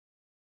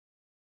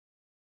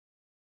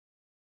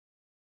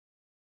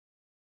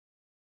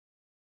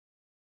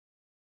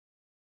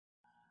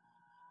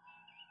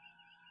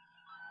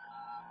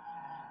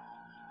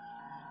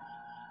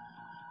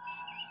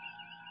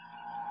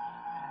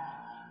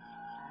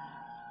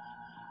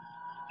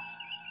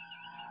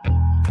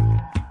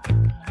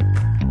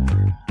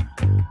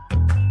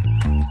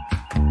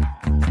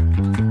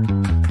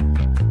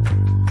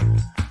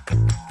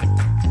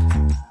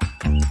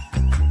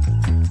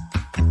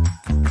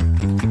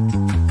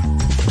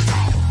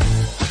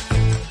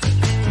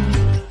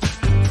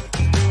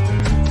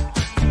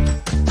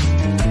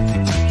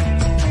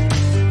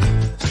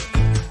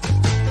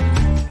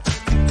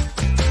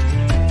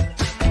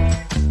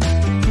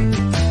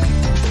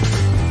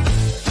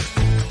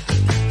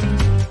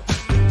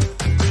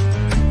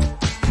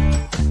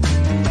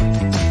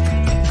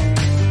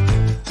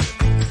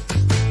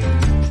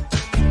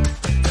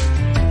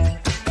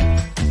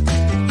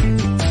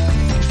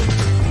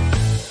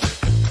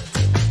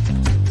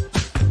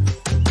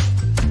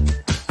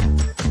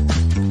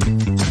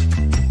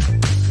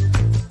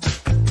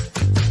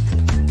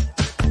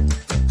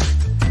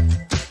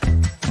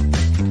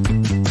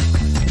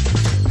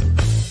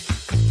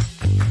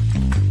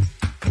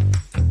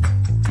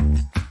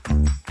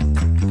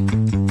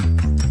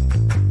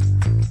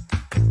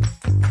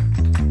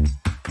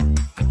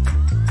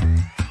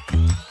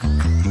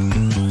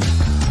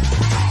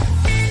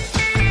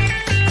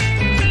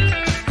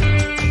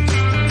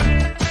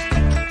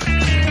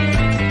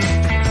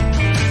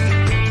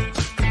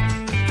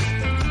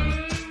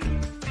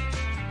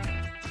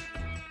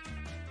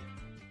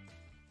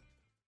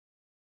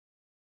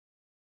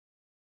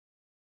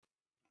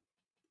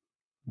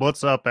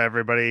What's up,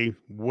 everybody?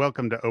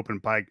 Welcome to Open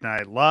Pike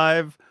Night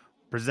Live,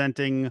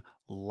 presenting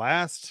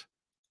I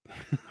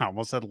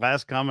almost said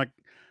last comic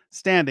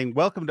standing.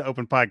 Welcome to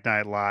Open Pike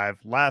Night Live,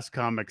 last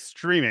comic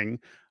streaming.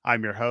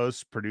 I'm your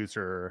host,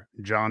 producer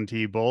John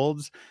T.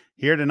 Bolds,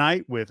 here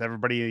tonight with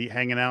everybody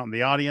hanging out in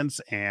the audience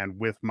and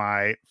with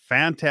my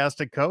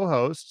fantastic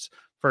co-hosts.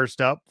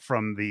 First up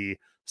from the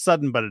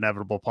Sudden But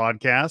Inevitable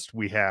podcast,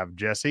 we have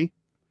Jesse.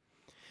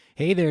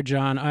 Hey there,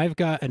 John. I've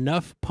got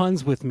enough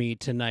puns with me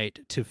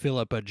tonight to fill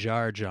up a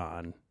jar,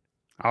 John.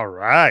 All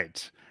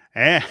right.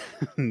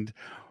 And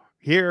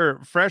here,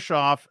 fresh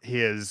off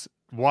his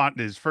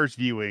first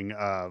viewing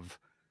of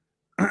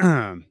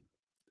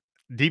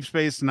Deep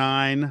Space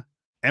Nine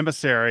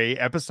Emissary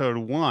Episode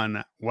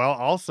 1, while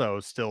also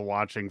still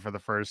watching for the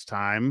first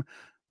time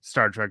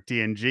Star Trek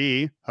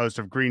TNG, host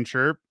of Green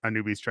Shirt, a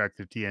newbie's trek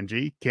to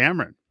TNG,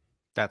 Cameron.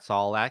 That's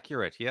all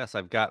accurate. Yes,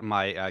 I've got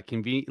my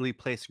conveniently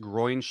placed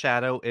groin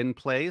shadow in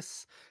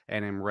place,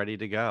 and I'm ready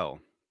to go.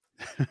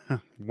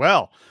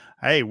 Well,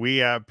 hey,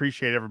 we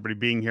appreciate everybody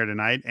being here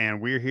tonight, and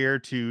we're here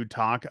to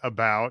talk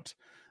about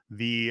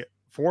the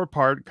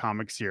 4-part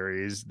comic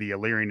series, the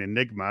Illyrian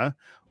Enigma,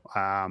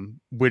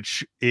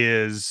 which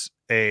is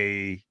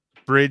a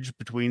bridge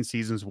between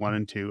seasons 1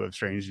 and 2 of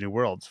Strange New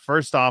Worlds.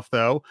 First off,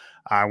 though,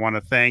 I want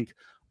to thank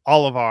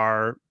all of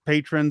our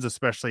patrons,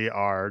 especially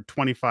our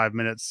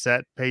 25-minute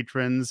set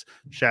patrons,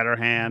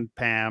 Shatterhand,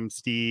 Pam,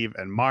 Steve,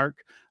 and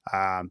Mark.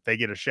 They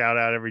get a shout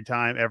out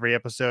every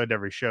episode,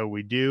 every show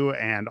we do.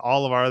 And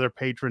all of our other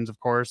patrons, of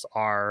course,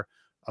 are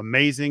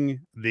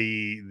amazing.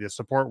 The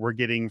support we're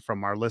getting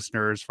from our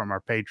listeners, from our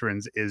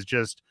patrons, is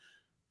just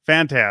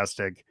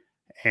fantastic.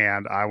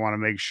 And I want to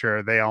make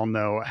sure they all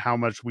know how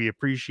much we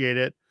appreciate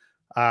it.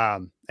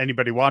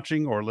 Anybody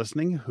watching or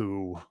listening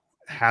who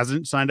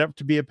hasn't signed up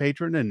to be a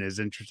patron and is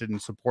interested in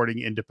supporting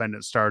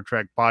independent Star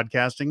Trek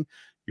podcasting,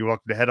 you're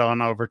welcome to head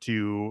on over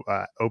to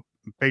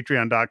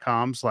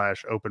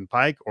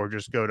patreon.com/openpike, or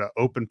just go to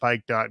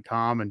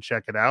openpike.com and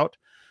check it out.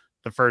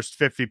 The first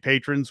 50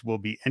 patrons will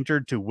be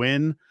entered to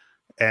win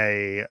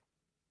a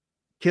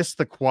Kiss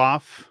the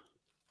Quaff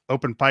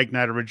Open Pike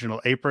Night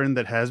original apron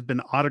that has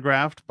been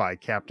autographed by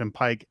Captain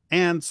Pike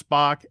and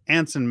Spock,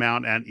 Anson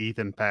Mount, and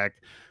Ethan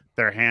Peck.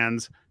 Their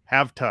hands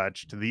have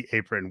touched the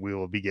apron we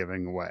will be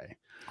giving away.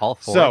 All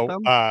four of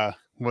them?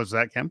 Was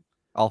that, Kim?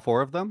 All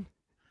four of them?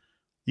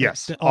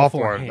 Yes, all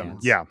four four of them.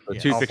 hands. Yeah, The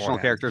two all fictional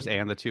four characters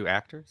hands. and the two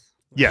actors?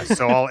 Yes,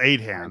 so all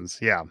 8 hands.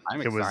 Yeah, I'm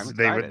it was.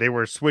 excited. They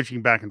were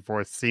switching back and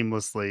forth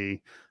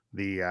seamlessly.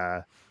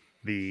 The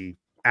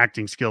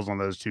acting skills on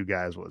those two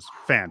guys was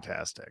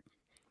fantastic,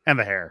 and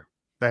the hair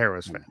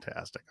was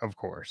fantastic, of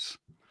course.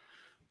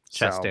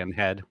 Chest So, and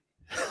head.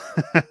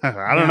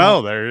 I don't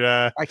know.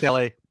 They're Hi,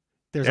 Kelly.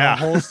 There's Yeah. a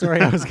whole story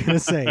I was going to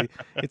say.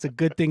 It's a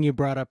good thing you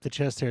brought up the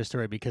chest hair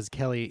story because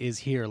Kelly is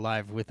here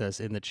live with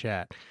us in the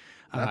chat.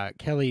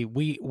 Kelly,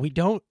 we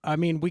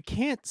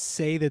can't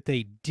say that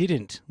they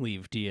didn't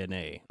leave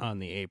DNA on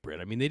the apron.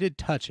 I mean, they did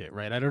touch it,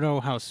 right? I don't know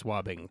how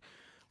swabbing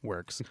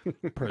works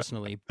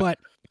personally, but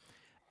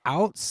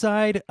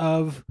outside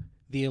of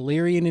the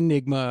Illyrian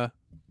Enigma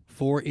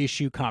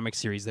 4-issue comic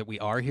series that we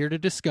are here to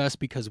discuss,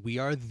 because we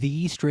are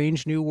the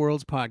Strange New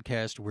Worlds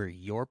podcast where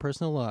your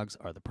personal logs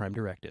are the prime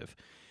directive,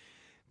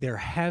 there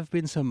have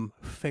been some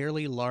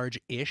fairly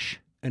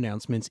large-ish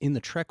announcements in the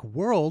Trek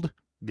world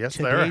yes,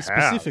 today there have.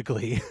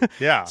 specifically.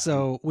 Yeah.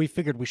 So we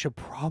figured we should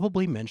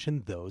probably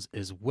mention those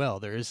as well.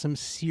 There is some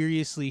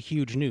seriously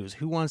huge news.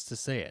 Who wants to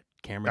say it?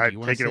 Cameron, do you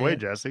want to Take say it away, it?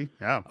 Jesse.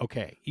 Yeah.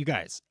 Okay, you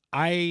guys,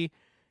 I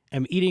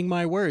am eating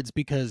my words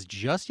because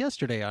just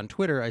yesterday on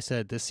Twitter I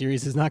said this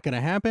series is not going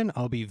to happen.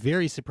 I'll be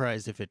very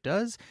surprised if it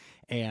does,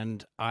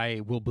 and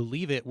I will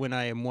believe it when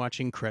I am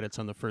watching credits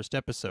on the first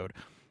episode.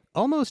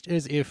 Almost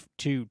as if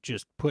to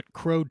just put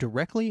Crow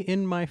directly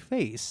in my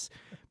face,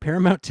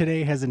 Paramount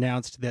today has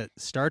announced that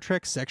Star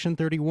Trek Section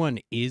 31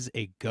 is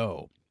a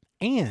go.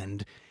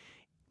 And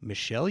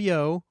Michelle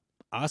Yeoh,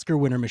 Oscar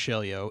winner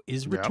Michelle Yeoh,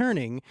 is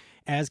returning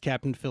as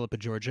Captain Philippa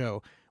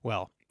Georgiou.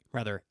 Well,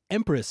 rather,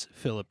 Empress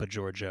Philippa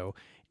Georgiou.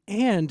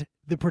 And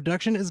the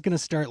production is going to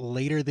start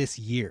later this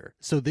year.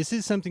 So this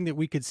is something that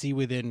we could see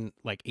within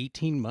like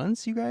 18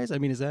 months, you guys? I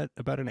mean, is that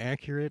about an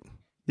accurate...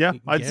 Yeah,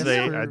 I'd guess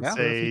say for a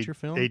feature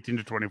film? 18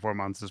 to 24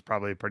 months is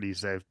probably a pretty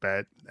safe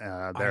bet.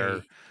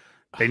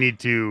 They need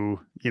to,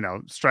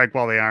 strike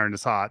while the iron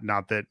is hot.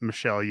 Not that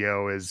Michelle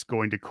Yeoh is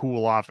going to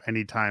cool off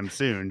anytime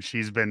soon.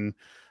 She's been,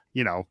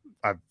 a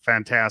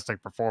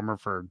fantastic performer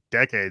for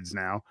decades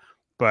now.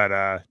 But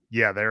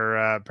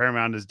their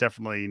Paramount is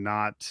definitely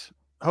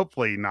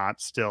hopefully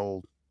not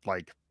still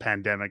like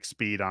pandemic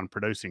speed on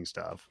producing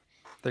stuff.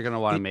 They're going to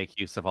want to make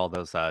use of all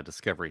those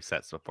Discovery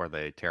sets before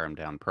they tear them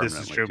down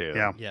permanently, This is true. too.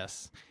 Yeah.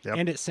 Yes. Yep.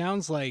 And it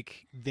sounds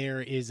like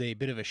there is a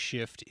bit of a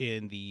shift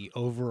in the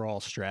overall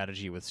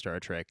strategy with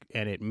Star Trek,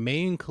 and it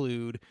may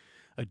include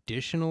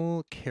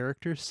additional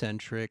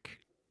character-centric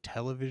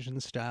television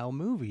style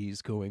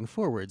movies going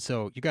forward.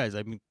 So you guys,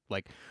 I mean,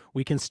 like,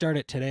 we can start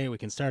it today, we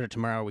can start it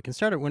tomorrow, we can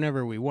start it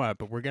whenever we want,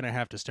 but we're going to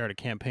have to start a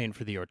campaign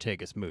for the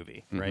Ortegas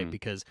movie, right?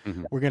 Because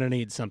we're going to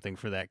need something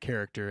for that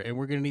character, and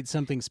we're going to need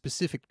something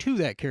specific to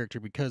that character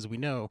because we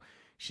know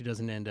she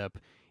doesn't end up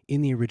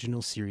in the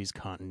original series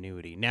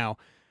continuity. Now,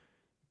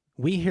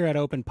 we here at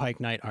Open Pike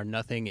Night are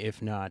nothing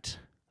if not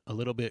a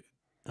little bit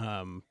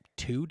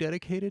too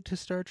dedicated to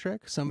Star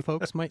Trek, some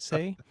folks might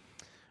say.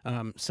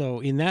 So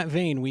in that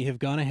vein, we have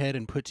gone ahead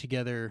and put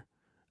together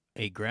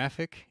a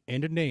graphic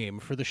and a name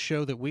for the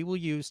show that we will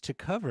use to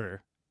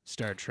cover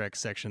Star Trek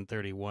Section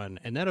 31.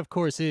 And that, of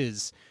course,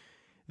 is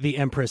The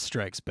Empress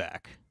Strikes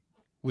Back,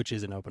 which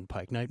is an Open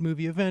Pike Night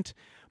movie event,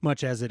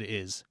 much as it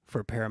is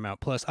for Paramount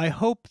Plus. I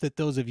hope that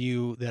those of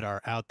you that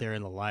are out there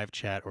in the live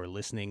chat or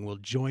listening will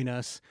join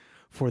us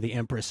for The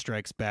Empress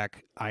Strikes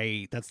Back.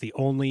 That's the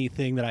only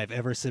thing that I've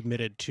ever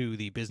submitted to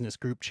the business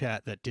group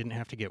chat that didn't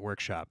have to get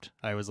workshopped.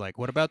 I was like,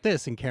 what about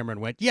this? And Cameron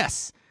went,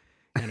 yes.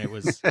 And that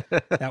was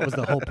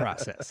the whole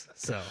process.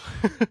 So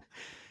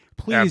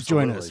please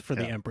join us for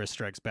The Empress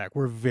Strikes Back.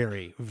 We're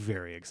very,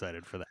 very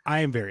excited for that.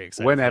 I am very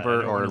excited.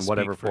 Whenever or in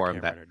whatever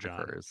form that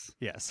occurs.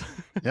 Yes.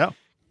 Yeah.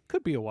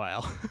 Could be a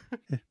while.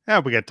 Yeah,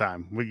 we get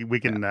time. We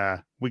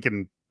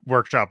can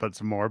workshop it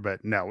some more,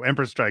 but no,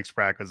 Empress Strikes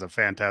Back was a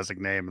fantastic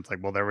name. It's like,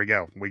 well, there we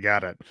go. We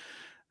got it.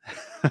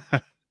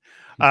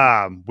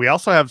 We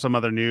also have some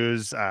other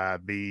news.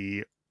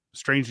 The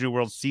Strange New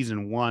Worlds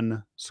Season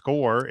 1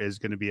 score is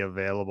going to be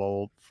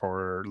available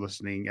for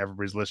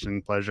everybody's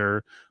listening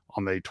pleasure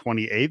on the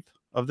 28th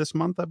of this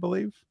month, I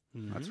believe.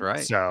 That's right.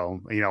 So,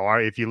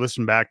 if you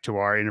listen back to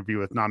our interview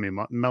with Nami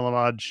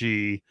Melamad,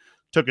 she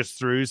took us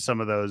through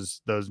some of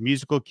those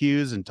musical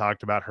cues and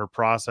talked about her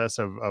process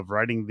of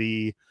writing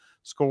the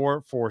score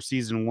for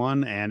Season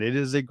 1, and it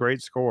is a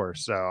great score.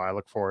 So I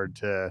look forward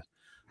to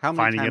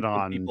finding it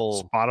on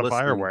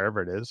Spotify or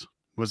wherever it is.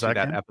 Was that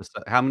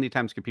episode? How many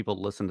times can people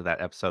listen to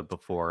that episode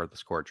before the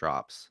score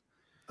drops?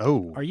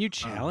 Oh, are you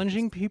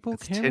challenging people?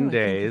 It's 10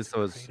 days.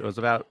 So it was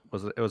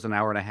an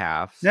hour and a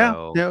half.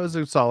 So. Yeah, it was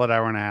a solid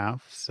hour and a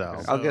half.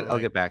 So I'll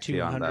get back to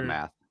you on that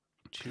math.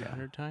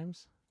 200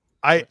 times.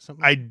 I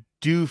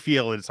do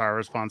feel it's our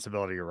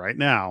responsibility right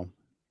now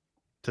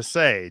to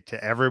say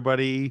to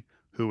everybody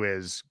who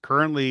is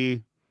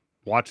currently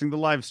watching the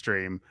live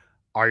stream,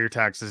 are your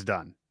taxes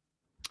done?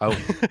 Oh,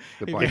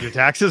 good point. If your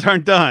taxes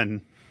aren't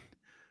done,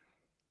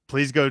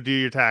 please go do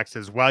your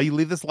taxes while you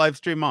leave this live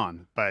stream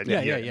on. But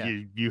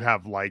you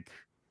have like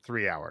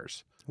 3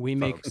 hours. We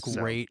make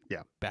great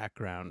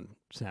background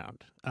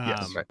sound.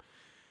 Yes, right.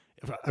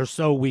 Or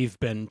so we've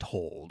been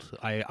told.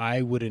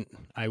 I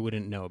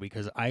wouldn't know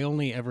because I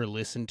only ever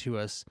listen to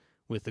us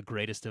with the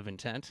greatest of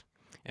intent.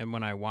 And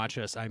when I watch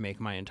us, I make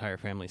my entire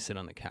family sit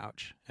on the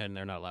couch and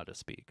they're not allowed to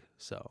speak.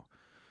 So,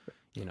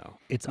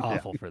 it's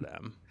awful for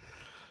them.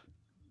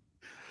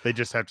 They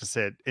just have to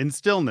sit in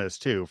stillness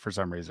too, for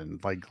some reason,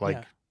 like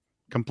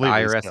completely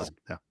IRS still. Is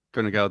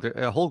going to go.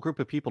 A whole group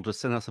of people just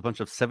sent us a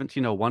bunch of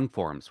 1701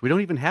 forms. We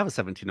don't even have a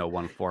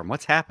 1701 form.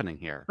 What's happening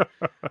here?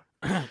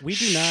 We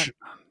do not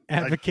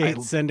advocate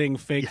sending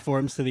fake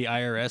forms to the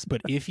IRS, but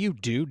if you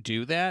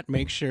do that,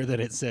 make sure that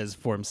it says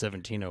Form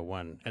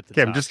 1701 at the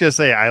top. I'm just going to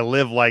say I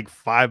live like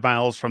 5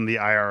 miles from the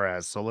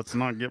IRS, so let's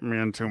not get me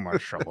in too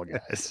much trouble,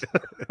 guys.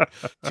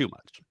 Too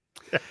much.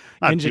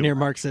 Engineer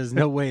Mark says,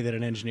 no way that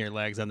an engineer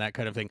lags on that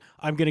kind of thing.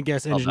 I'm going to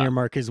guess Engineer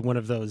Mark is one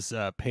of those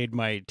paid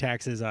my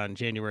taxes on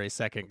January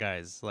 2nd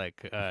guys,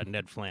 like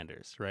Ned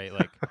Flanders, right?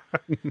 Like,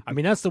 I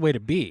mean, that's the way to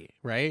be,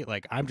 right?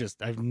 Like, I've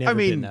never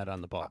been that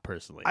on the ball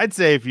personally. I'd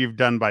say if you've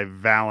done by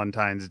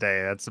Valentine's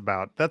Day, that's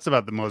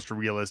about the most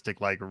realistic,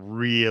 like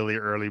really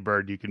early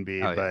bird you can be.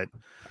 But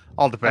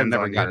all depends.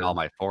 I've never gotten all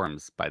my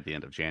forms by the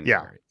end of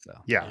January.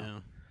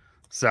 Yeah.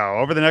 So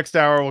over the next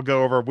hour, we'll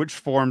go over which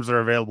forms are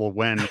available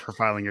when for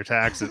filing your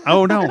taxes.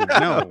 Oh no,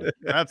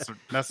 that's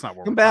not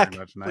what we're talking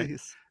about tonight.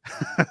 Please.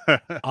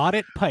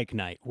 Audit Pike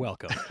Night,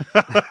 welcome.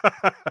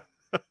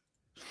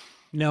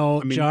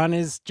 No, John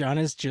is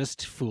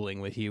just fooling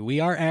with you. We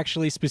are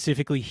actually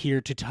specifically here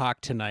to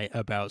talk tonight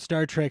about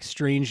Star Trek: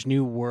 Strange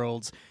New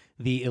Worlds,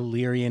 the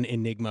Illyrian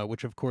Enigma,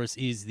 which of course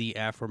is the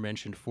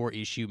aforementioned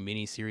 4-issue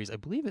miniseries. I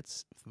believe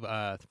it's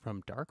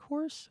from Dark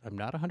Horse. I'm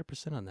not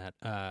 100% on that.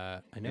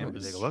 I know it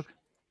was. Take a look.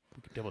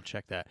 We can double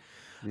check that.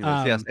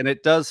 Yes, and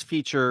it does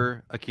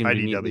feature a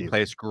conveniently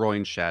placed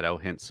groin shadow,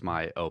 hence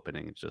my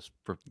opening. It's just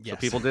so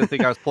people didn't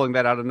think I was pulling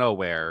that out of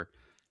nowhere.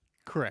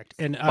 Correct.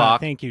 And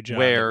thank you,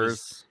 John. It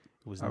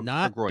was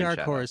not Dark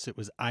Horse. It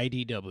was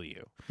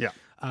IDW. Yeah.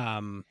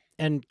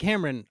 And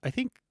Cameron, I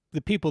think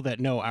the people that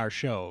know our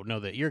show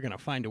know that you're going to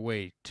find a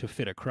way to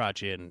fit a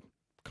crotch in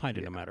kind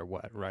of no matter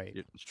what, right?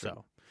 Yeah,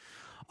 so,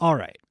 all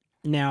right.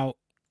 Now,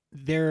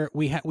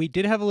 we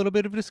did have a little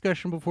bit of a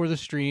discussion before the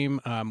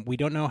stream. We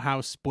don't know how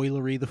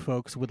spoilery the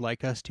folks would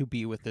like us to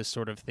be with this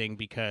sort of thing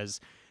because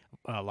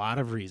A lot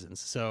of reasons.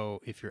 So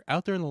if you're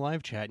out there in the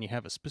live chat and you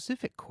have a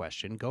specific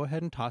question, go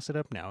ahead and toss it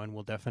up now and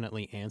we'll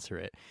definitely answer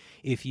it.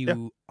 If Yeah.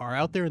 you are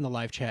out there in the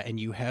live chat and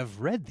you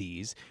have read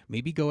these,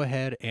 maybe go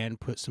ahead and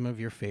put some of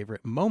your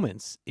favorite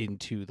moments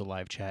into the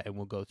live chat and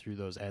we'll go through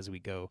those as we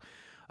go.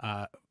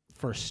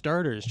 For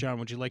starters, John,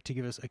 would you like to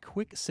give us a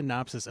quick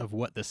synopsis of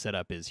what the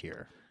setup is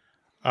here?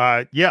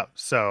 Yeah.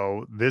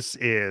 So this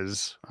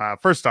is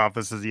first off,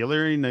 this is the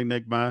Illyrian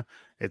Enigma.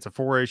 It's a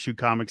 4-issue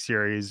comic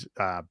series,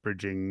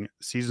 bridging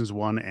seasons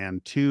 1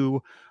 and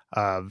 2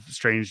 of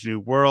Strange New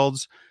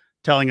Worlds,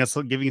 giving us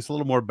a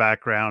little more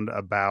background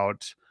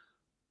about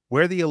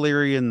where the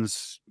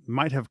Illyrians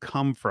might have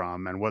come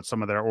from and what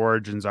some of their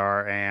origins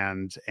are,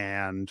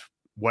 and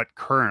what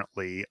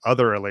currently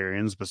other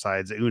Illyrians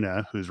besides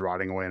Una, who's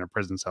rotting away in a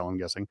prison cell, I'm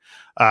guessing,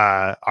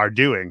 are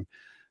doing.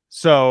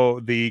 So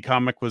the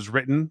comic was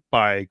written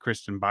by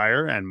Kristen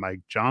Beyer and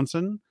Mike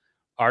Johnson,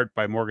 art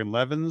by Morgan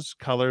Levins,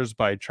 colors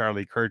by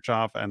Charlie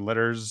Kirchhoff, and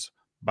letters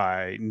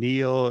by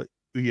Neil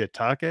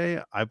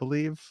Uyatake. I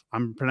believe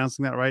I'm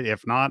pronouncing that right.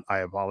 If not, I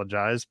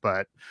apologize.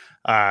 But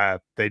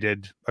they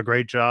did a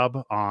great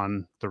job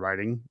on the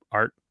writing,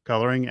 art,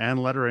 coloring,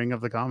 and lettering of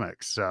the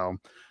comics. So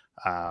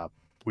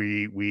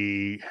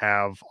we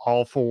have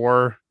all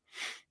 4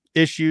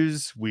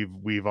 issues.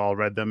 We've all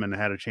read them and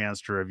had a chance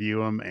to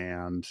review them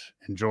and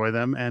enjoy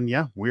them. And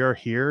yeah, we are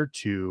here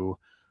to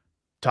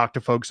talk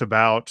to folks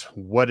about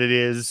what it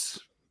is,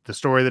 the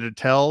story that it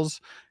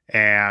tells,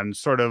 and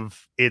sort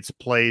of its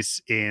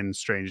place in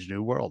Strange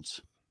New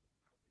Worlds.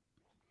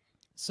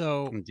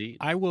 So Indeed.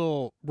 I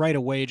will right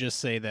away just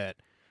say that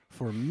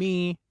for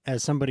me,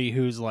 as somebody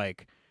who's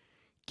like,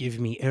 give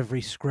me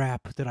every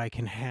scrap that I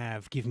can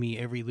have, give me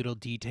every little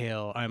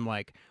detail, I'm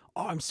like,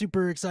 oh, I'm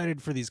super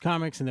excited for these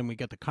comics. And then we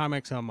get the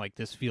comics, and I'm like,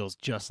 this feels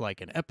just like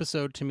an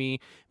episode to me,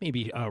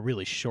 maybe a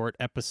really short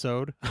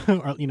episode,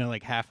 or,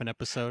 like half an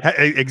episode.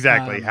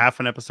 Exactly. Half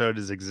an episode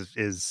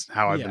is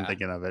how I've been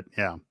thinking of it.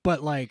 Yeah.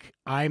 But like,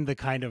 I'm the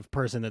kind of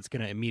person that's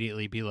going to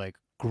immediately be like,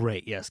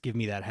 great, yes, give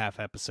me that half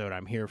episode.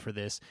 I'm here for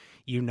this.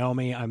 You know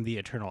me, I'm the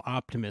eternal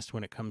optimist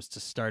when it comes to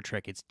Star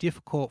Trek. It's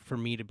difficult for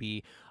me to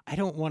be, I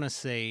don't want to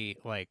say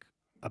like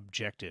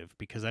objective,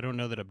 because I don't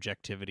know that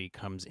objectivity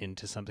comes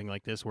into something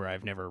like this where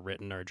I've never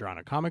written or drawn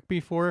a comic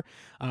before.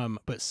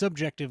 But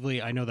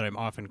subjectively, I know that I'm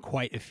often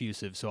quite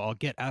effusive. So I'll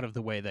get out of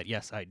the way that,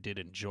 yes, I did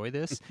enjoy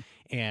this.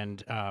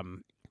 And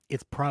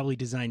it's probably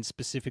designed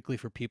specifically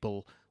for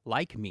people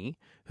like me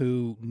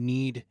who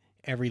need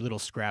every little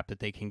scrap that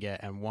they can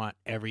get and want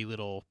every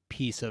little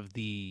piece of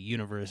the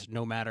universe,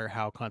 no matter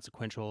how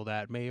consequential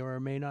that may or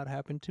may not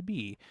happen to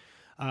be.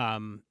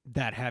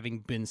 That having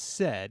been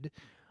said,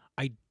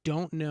 I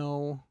don't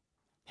know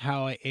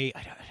how I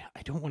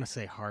don't want to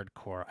say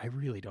hardcore. I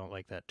really don't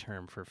like that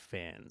term for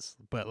fans,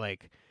 but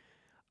like,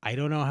 I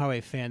don't know how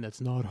a fan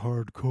that's not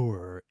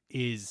hardcore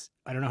is.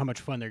 I don't know how much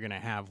fun they're going to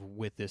have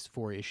with this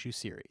 4-issue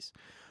series.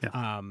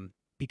 Yeah.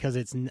 Because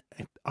it's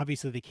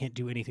obviously they can't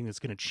do anything that's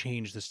going to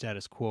change the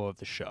status quo of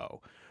the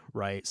show,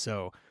 right?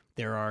 So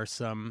there are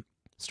some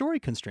story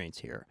constraints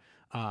here.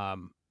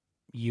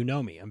 You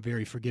know me, I'm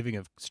very forgiving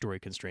of story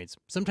constraints,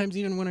 sometimes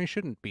even when I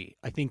shouldn't be.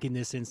 I think in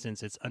this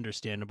instance, it's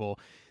understandable.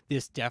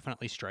 This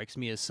definitely strikes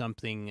me as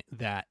something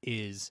that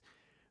is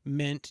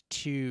meant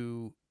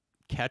to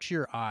catch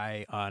your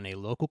eye on a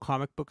local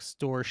comic book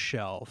store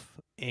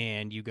shelf,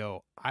 and you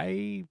go,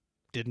 I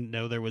didn't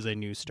know there was a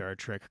new Star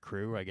Trek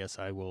crew. I guess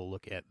I will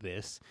look at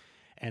this.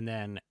 And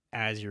then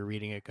as you're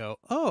reading it, go,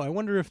 oh, I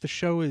wonder if the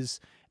show is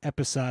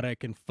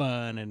episodic and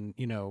fun and,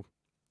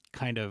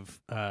 kind of,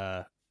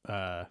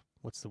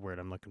 what's the word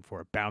I'm looking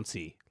for?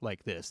 Bouncy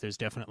like this. There's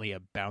definitely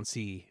a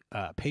bouncy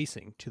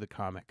pacing to the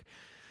comic.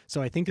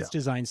 So I think it's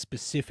designed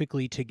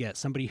specifically to get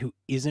somebody who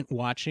isn't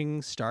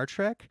watching Star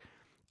Trek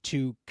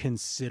to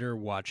consider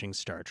watching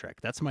Star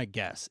Trek. That's my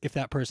guess, if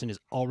that person is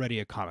already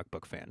a comic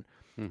book fan.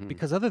 Mm-hmm.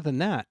 Because other than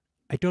that,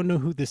 I don't know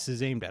who this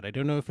is aimed at. I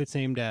don't know if it's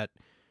aimed at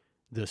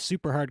the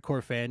super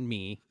hardcore fan,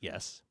 me,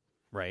 yes,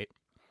 right?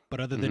 But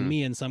other than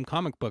me and some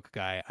comic book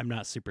guy, I'm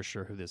not super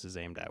sure who this is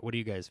aimed at. What do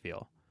you guys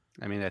feel?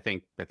 I mean, I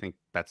think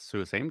that's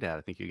who it's aimed at.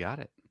 I think you got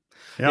it.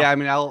 Yeah, I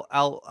mean,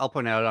 I'll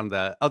point out on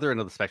the other end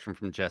of the spectrum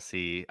from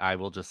Jesse, I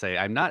will just say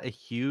I'm not a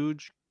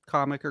huge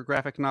comic or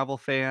graphic novel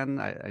fan.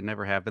 I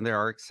never have been. There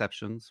are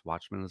exceptions.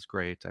 Watchmen is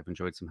great. I've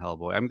enjoyed some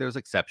Hellboy. I mean, there's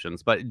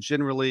exceptions, but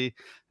generally,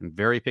 I'm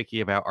very picky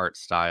about art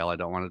style. I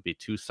don't want it to be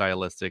too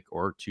stylistic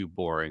or too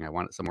boring. I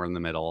want it somewhere in the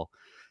middle.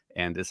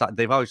 And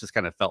they've always just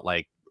kind of felt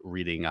like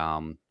reading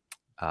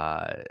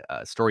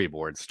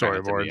storyboards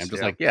to me. I'm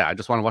just like, yeah, I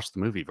just want to watch the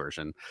movie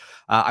version.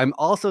 I'm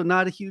also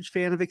not a huge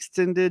fan of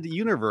extended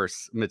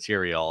universe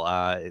material.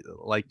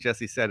 Like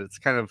Jesse said,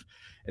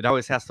 it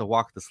always has to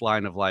walk this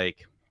line of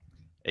like,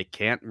 it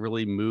can't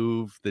really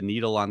move the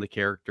needle on the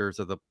characters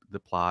or the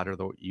plot or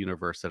the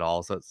universe at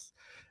all. So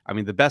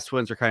the best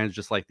ones are kind of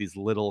just like these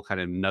little kind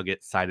of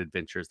nugget side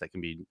adventures that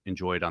can be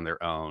enjoyed on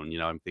their own.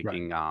 I'm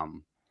thinking,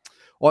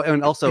 well,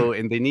 and also,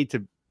 and they need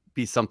to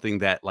be something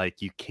that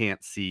like you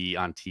can't see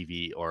on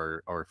TV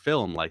or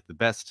film. Like the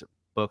best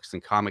books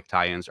and comic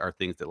tie-ins are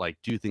things that like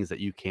do things that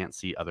you can't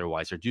see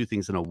otherwise, or do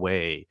things in a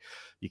way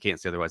you can't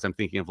see otherwise. I'm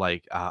thinking of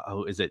like,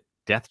 is it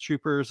Death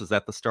Troopers? Is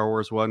that the Star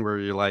Wars one where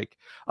you're like,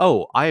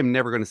 oh, I am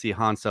never going to see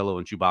Han Solo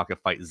and Chewbacca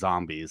fight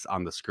zombies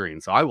on the screen,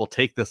 so I will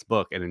take this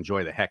book and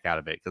enjoy the heck out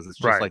of it because it's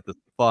just like this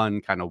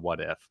fun kind of what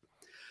if.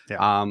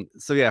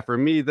 So yeah, for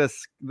me,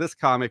 this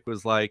comic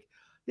was like,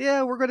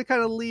 yeah, we're going to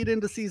kind of lead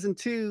into season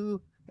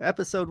 2,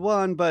 episode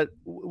 1, but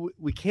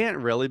we can't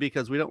really,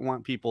 because we don't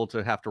want people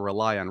to have to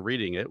rely on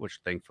reading it, which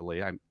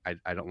thankfully I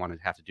don't want to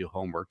have to do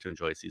homework to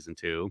enjoy season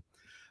 2.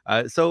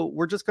 So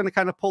we're just going to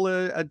kind of pull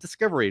a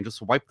Discovery and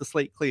just wipe the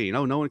slate clean.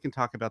 Oh, no one can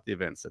talk about the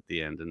events at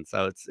the end. And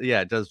so it's,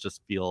 yeah, it does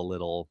just feel a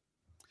little,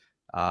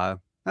 oh,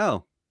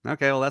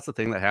 okay, well, that's the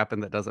thing that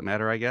happened that doesn't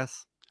matter, I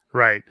guess.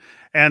 Right.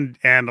 And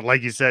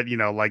like you said,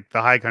 like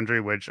the High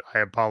Country, which I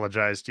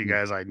apologize to you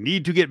guys, I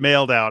need to get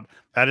mailed out.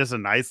 That is a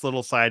nice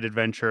little side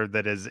adventure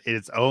that is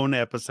its own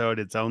episode,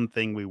 its own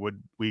thing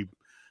we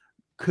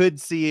could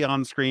see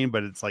on screen,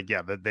 but it's like,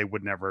 yeah, that they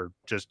would never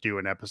just do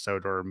an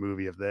episode or a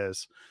movie of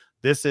this.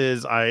 This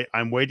is,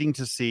 I'm waiting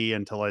to see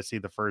until I see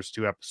the first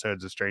 2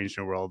 episodes of Strange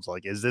New Worlds.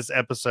 Like, is this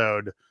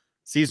episode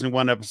season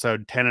 1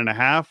 episode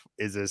 10.5?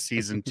 Is this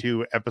season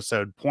 2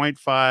 episode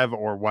 0.5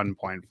 or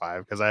 1.5?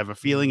 Because I have a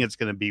feeling it's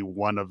going to be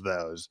one of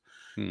those.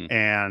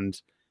 And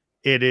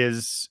it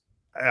is,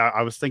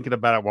 I was thinking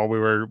about it while we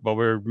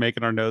were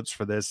making our notes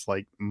for this.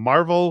 Like,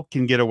 Marvel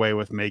can get away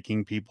with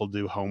making people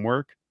do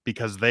homework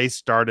because they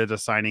started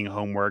assigning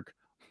homework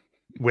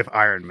with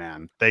Iron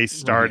Man. They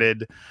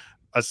started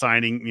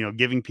assigning,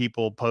 giving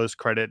people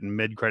post-credit and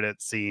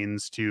mid-credit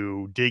scenes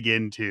to dig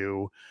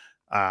into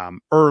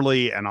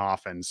early and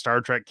often. Star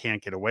Trek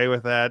can't get away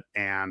with that.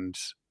 And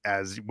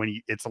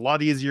it's a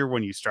lot easier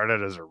when you start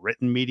out as a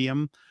written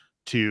medium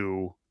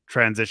to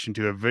transition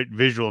to a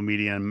visual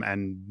medium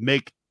and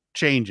make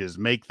changes,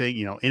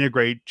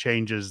 integrate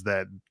changes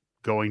that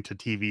going to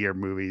TV or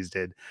movies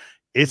did.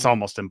 It's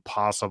almost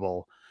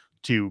impossible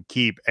to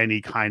keep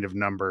any kind of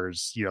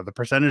numbers. The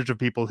percentage of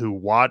people who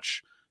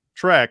watch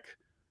Trek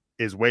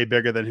is way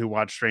bigger than who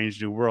watch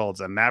Strange New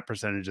Worlds, and that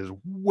percentage is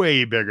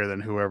way bigger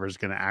than whoever's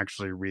going to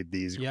actually read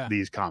these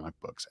comic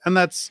books. And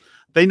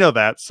they know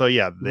that. So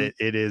yeah,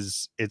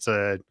 it's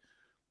a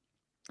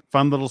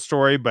fun little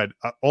story, but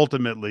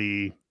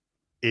ultimately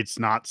it's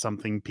not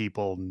something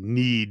people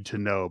need to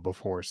know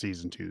before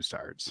season 2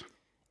 starts.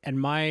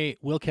 And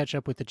we'll catch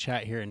up with the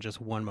chat here in just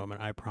one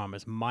moment, I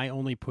promise. My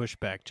only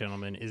pushback,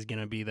 gentlemen, is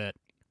going to be that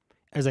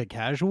as a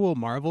casual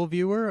Marvel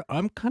viewer,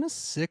 I'm kind of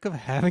sick of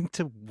having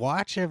to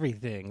watch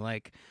everything.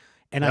 Like,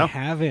 and I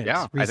haven't.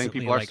 Yeah, recently. I think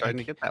people are starting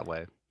to get that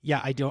way.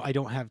 Yeah, I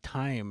don't have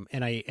time,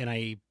 and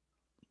I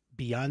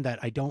beyond that,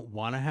 I don't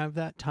want to have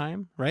that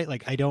time, right?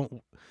 Like, I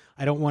don't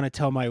want to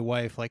tell my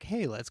wife, like,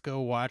 hey, let's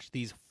go watch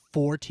these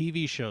 4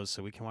 TV shows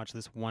so we can watch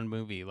this one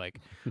movie. Like,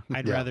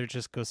 I'd rather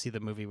just go see the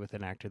movie with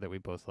an actor that we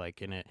both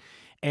like in it.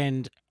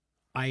 And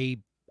I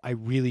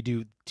really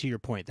do, to your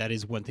point, that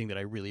is one thing that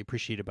I really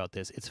appreciate about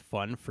this. It's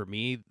fun for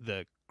me,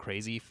 the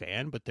crazy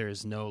fan, but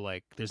there's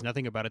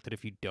nothing about it that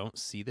if you don't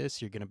see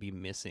this, you're going to be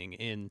missing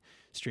in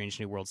Strange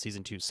New World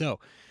season 2. So,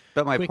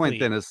 but my point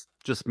then is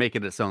just make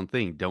it its own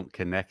thing. Don't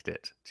connect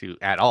it to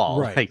at all.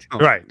 Right.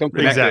 Like, don't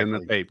connect it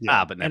and say,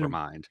 but never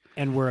mind.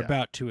 And we're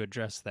about to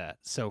address that.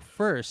 So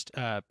first,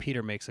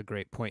 Peter makes a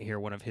great point here.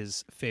 One of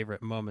his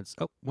favorite moments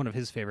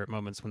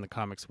when the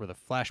comics were the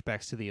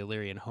flashbacks to the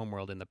Illyrian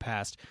homeworld in the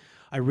past.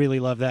 I really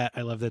love that.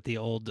 I love that the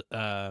old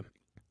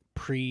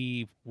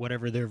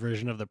whatever their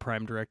version of the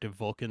Prime Directive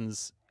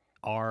Vulcans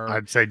are.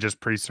 I'd say just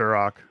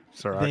pre-Surak.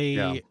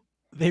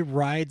 They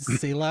ride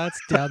Celots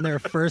down their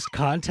first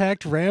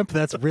contact ramp.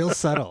 That's real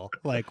subtle.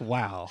 Like,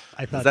 wow.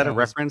 I thought is that a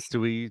reference? Do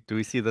we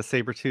see the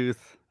Sabertooth?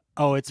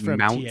 Oh, it's from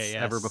mounts TAS.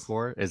 Ever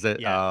before? Is it?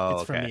 Yeah,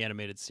 it's from the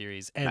animated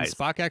series. And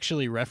Spock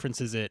actually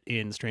references it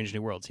in Strange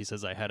New Worlds. He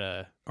says,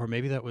 or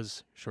maybe that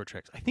was Short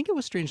Treks. I think it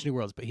was Strange New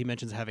Worlds, but he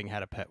mentions having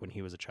had a pet when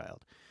he was a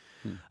child.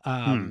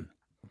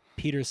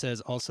 Peter says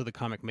also the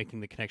comic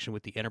making the connection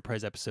with the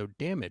Enterprise episode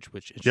Damage,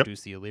 which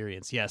introduced the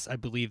Illyrians. Yes, I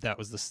believe that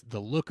was the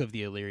look of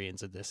the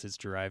Illyrians of this is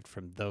derived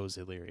from those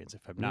Illyrians,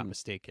 if I'm not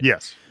mistaken.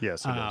 Yes, it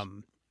is.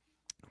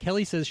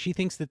 Kelly says she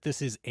thinks that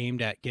this is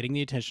aimed at getting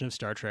the attention of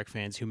Star Trek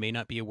fans who may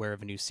not be aware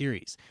of a new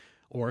series,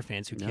 or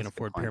fans who can't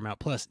afford Paramount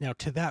Plus. Now,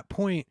 to that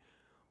point,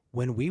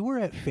 when we were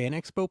at Fan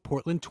Expo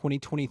Portland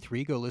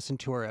 2023, go listen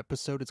to our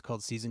episode. It's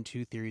called Season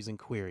 2 Theories and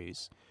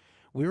Queries.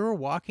 We were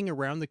walking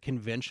around the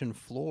convention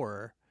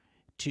floor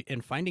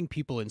and finding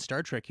people in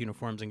Star Trek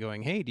uniforms and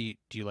going, hey, do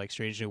you like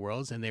Strange New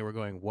Worlds? And they were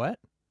going, what?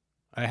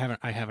 I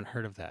haven't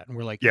heard of that. And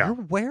we're like, you're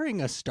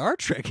wearing a Star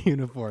Trek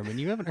uniform and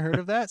you haven't heard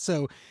of that?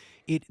 So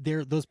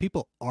those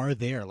people are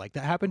there. Like,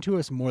 that happened to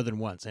us more than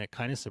once, and it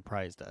kind of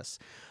surprised us.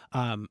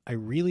 I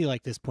really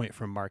like this point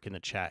from Mark in the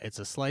chat. It's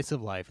a slice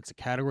of life. It's a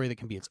category that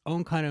can be its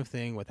own kind of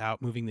thing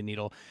without moving the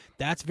needle.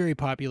 That's very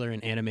popular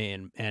in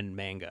anime and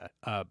manga.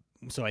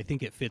 So I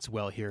think it fits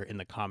well here in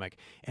the comic,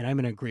 and I'm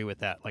going to agree with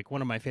that. Like,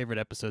 one of my favorite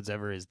episodes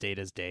ever is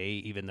Data's Day,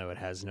 even though it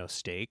has no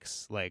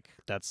stakes. Like,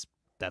 that's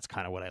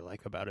kind of what I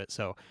like about it.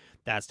 So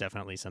that's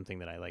definitely something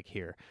that I like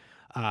here.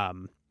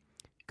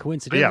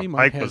 Coincidentally,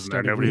 Mark Pike has wasn't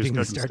there. started Nobody was reading the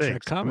making Star Trek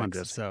mistakes. Come on, comics,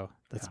 Jesse. so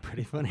that's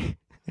pretty funny.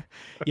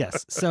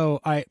 Yes. So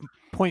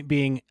point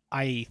being,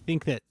 I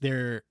think that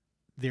there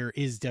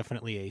is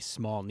definitely a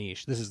small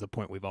niche. This is the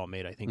point we've all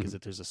made, I think, is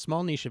that there's a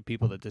small niche of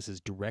people that this is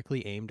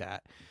directly aimed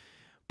at.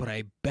 But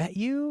I bet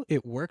you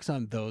it works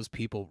on those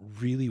people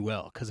really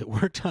well, because it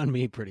worked on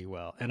me pretty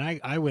well. And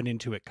I went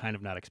into it kind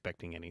of not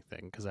expecting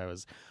anything, because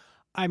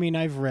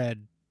I've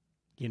read,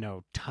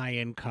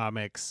 tie-in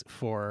comics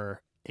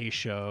for a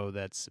show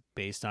that's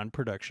based on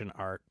production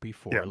art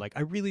before. Yeah. Like,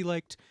 I really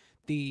liked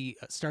the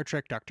Star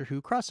Trek Doctor Who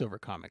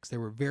crossover comics. They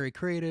were very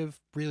creative,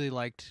 really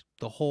liked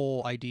the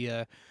whole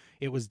idea.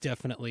 It was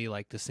definitely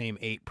like the same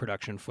 8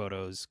 production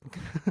photos,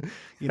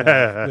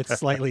 with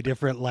slightly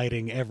different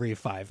lighting every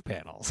 5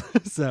 panels.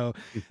 So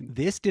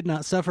this did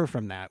not suffer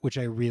from that, which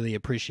I really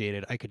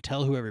appreciated. I could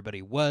tell who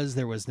everybody was.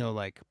 There was no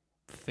like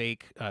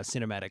fake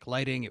cinematic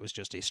lighting. It was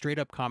just a straight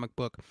up comic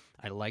book.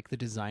 I like the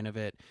design of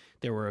it.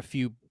 There were a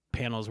few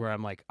panels where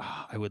I'm like,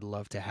 I would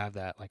love to have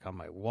that like on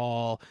my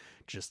wall.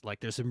 Just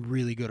like there's some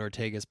really good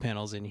Ortega's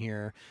panels in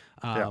here.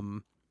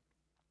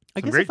 I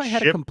guess great if I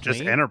had a complaint,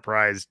 just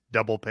Enterprise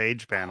double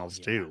page panels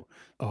too.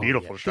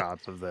 Beautiful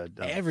shots of the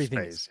everything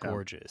space. is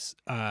gorgeous.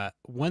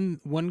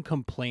 One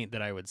complaint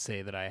that I would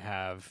say that I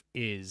have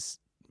is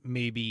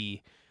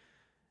maybe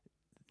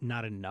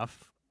not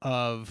enough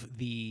of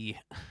the.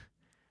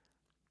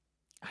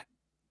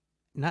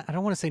 I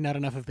don't want to say not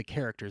enough of the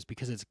characters,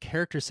 because it's a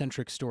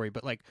character-centric story,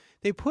 but like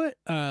they put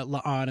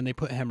La'an and they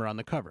put Hemmer on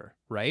the cover,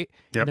 right?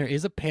 Yep. And there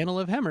is a panel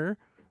of Hemmer,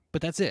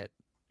 but that's it.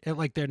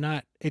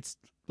 It's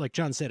like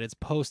John said, it's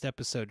post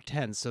episode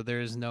 10, so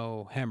there's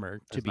no Hemmer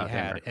to be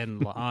had, and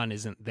La'an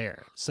isn't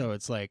there. So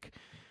it's like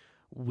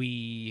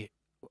I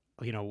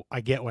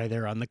get why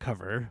they're on the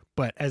cover,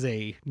 but as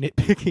a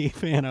nitpicky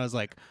fan, I was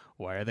like,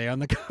 why are they on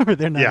the cover?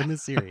 They're not in the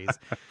series.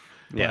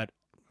 Yeah.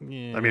 But,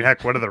 yeah. I mean,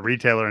 heck, one of the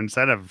retailer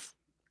incentive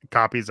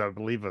copies, I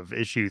believe, of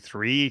issue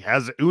 3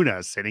 has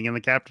Una sitting in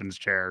the captain's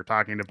chair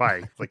talking to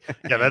Pike. It's like,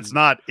 yeah, that's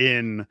not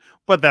in,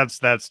 but that's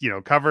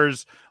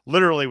covers.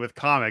 Literally with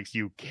comics,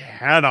 you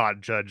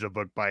cannot judge a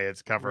book by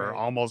its cover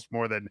almost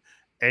more than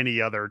any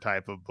other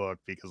type of book,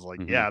 because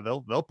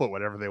they'll put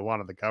whatever they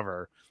want on the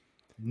cover,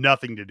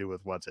 nothing to do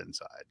with what's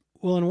inside.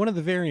 Well, and one of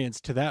the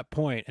variants to that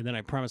point, and then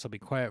I promise I'll be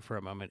quiet for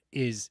a moment,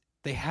 is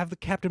they have the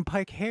Captain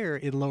Pike hair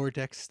in Lower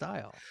Deck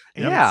style.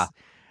 And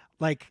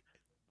like,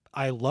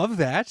 I love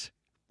that.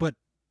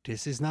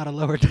 This is not a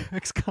Lower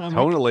Decks comic.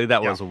 Totally,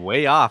 that was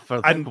way off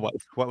of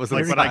what was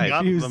like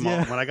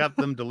inside. When I got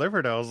them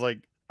delivered, I was like,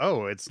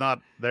 oh, it's not.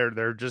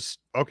 They're just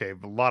okay.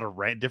 A lot of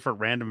different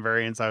random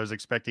variants. I was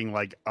expecting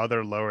like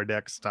other Lower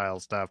Deck style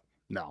stuff.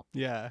 No,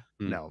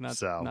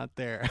 not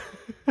there.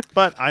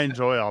 But I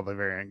enjoy all the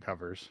variant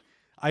covers.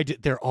 I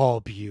did. They're all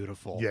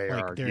beautiful.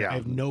 Yeah, I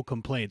have no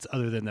complaints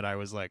other than that I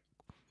was like,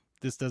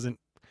 this doesn't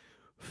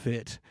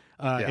fit.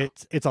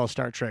 It's all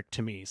Star Trek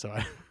to me. So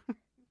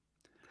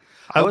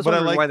I was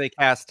wondering why they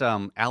cast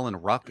Alan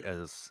Ruck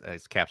as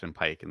Captain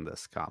Pike in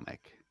this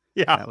comic.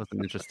 Yeah, that was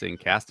an interesting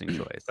casting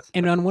choice.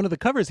 And on one of the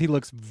covers, he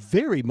looks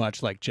very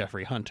much like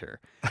Jeffrey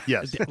Hunter.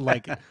 Yes,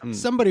 like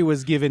somebody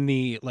was given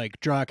the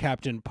draw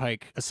Captain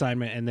Pike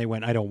assignment, and they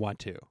went, "I don't want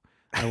to.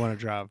 I want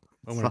to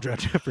draw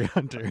Jeffrey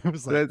Hunter." It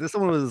was like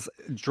someone was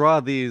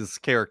draw these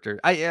characters.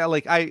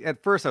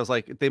 At first I was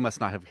like, they must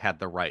not have had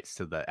the rights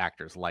to the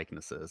actors'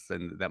 likenesses,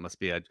 and that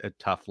must be a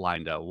tough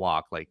line to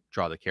walk. Like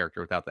draw the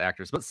character without the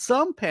actors, but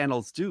some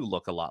panels do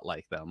look a lot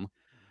like them.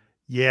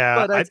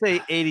 Yeah, but I'd say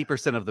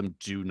 80% of them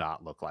do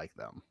not look like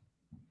them.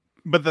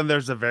 But then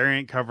there's a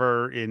variant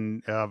cover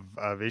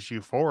of issue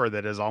 4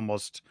 that is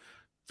almost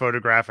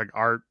photographic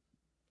art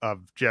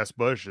of Jess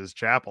Bush's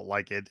chapel.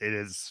 Like it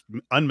is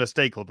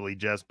unmistakably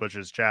Jess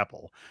Bush's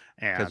chapel,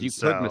 and because you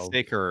could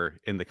mistake her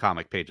in the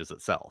comic pages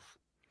itself.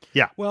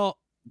 Yeah, well,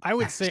 I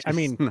would say, I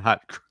mean,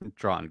 not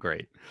drawn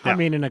great. I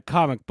mean, in a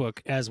comic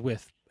book, as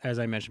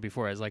I mentioned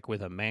before, as like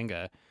with a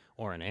manga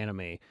or an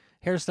anime,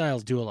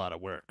 hairstyles do a lot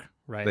of work,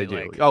 right? They do.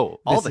 Like,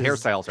 all the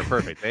hairstyles are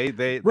perfect. They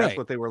that's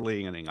what they were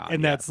leaning on.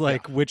 And that's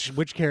like,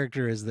 which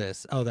character is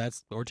this? Oh,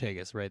 that's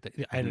Ortega's, right?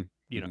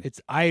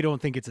 I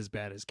don't think it's as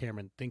bad as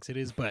Cameron thinks it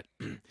is, but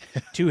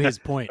to his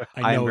point,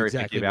 I know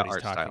exactly what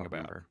he's talking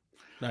about.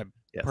 I'm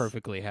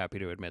perfectly happy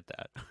to admit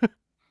that.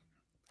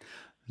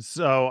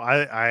 So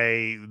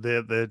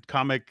the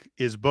comic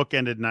is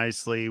bookended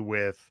nicely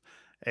with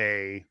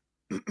a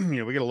we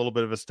get a little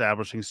bit of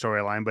establishing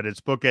storyline, but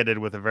it's bookended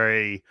with a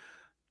very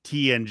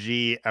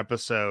TNG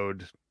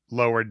episode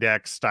Lower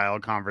Deck style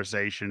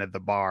conversation at the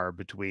bar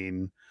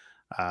between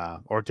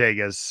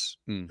Ortega's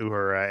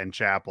Uhura and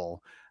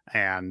Chapel.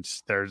 And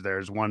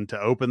there's one to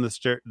open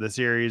the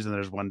series, and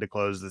there's one to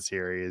close the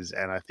series,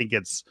 and I think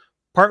it's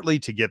partly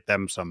to get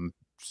them some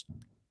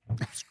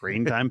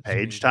screen time,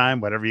 page time,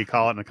 whatever you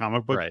call it in a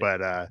comic book. Right.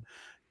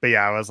 But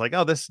yeah, I was like,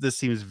 oh, this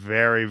seems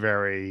very,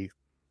 very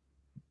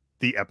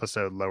the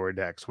episode Lower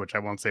Decks, which I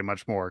won't say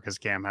much more because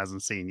Cam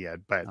hasn't seen yet,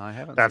 but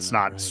that's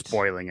not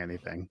spoiling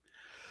anything.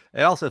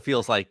 It also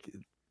feels like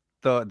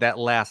that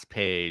last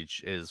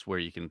page is where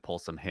you can pull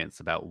some hints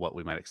about what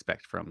we might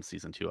expect from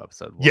season 2,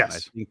 episode 1.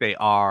 Yes. I think they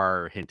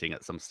are hinting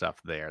at some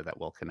stuff there that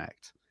will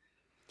connect.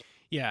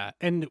 Yeah,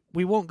 and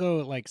we won't go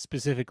like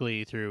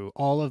specifically through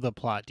all of the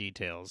plot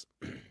details,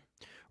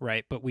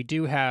 right? But we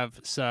do have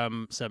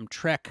some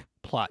Trek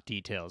plot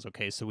details.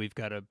 Okay, so we've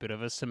got a bit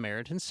of a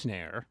Samaritan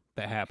snare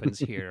that happens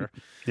here.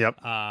 Yep.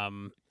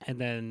 And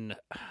then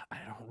I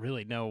don't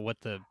really know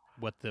what the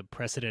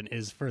precedent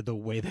is for the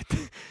way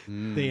that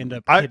they end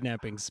up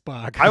kidnapping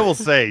Spock. I will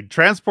say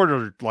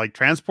transporter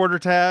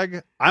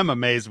tag. I'm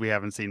amazed we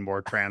haven't seen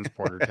more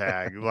transporter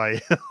tag.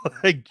 Like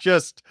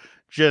just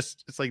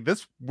it's like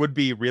this would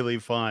be really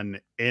fun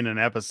in an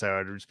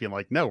episode. Just being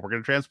like, no, we're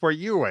gonna transport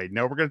you away.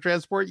 No, we're gonna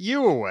transport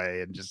you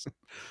away, and just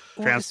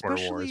transport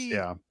wars.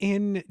 Yeah.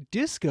 In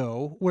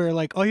Disco, where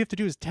like all you have to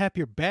do is tap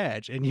your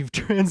badge and you've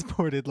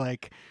transported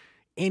like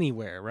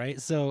anywhere, right?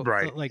 So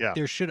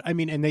there should, I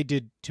mean, and they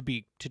did,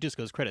 to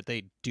Disco's credit,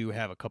 they do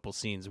have a couple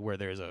scenes where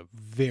there's a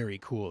very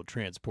cool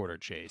transporter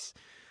chase.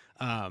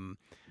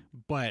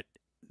 But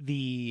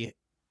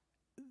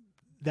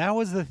that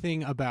was the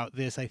thing about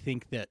this, I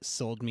think, that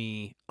sold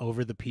me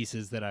over the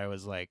pieces that I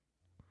was like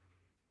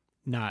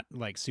not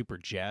like super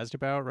jazzed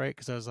about, right?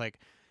 Because I was like,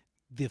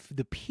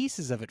 the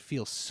pieces of it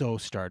feel so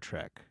Star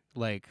Trek.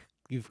 Like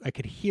I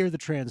could hear the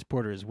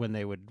transporters when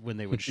they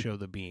would show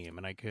the beam,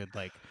 and I could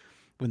like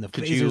when the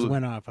phasers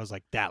went off, I was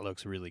like, that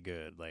looks really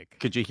good. Like,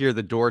 could you hear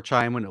the door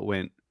chime when it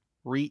went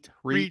reet?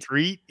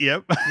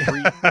 Yep.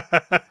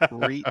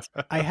 Reet.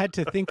 I had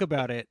to think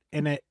about it,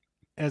 and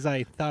as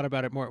I thought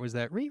about it more, it was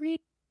that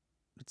reet.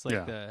 It's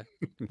like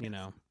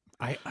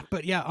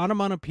but yeah,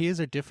 onomatopoeias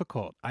are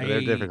difficult.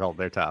 They're difficult.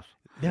 They're tough.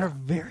 They're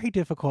very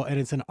difficult, and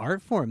it's an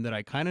art form that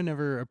I kind of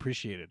never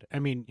appreciated. I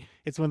mean,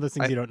 it's one of those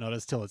things you don't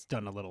notice till it's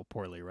done a little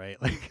poorly,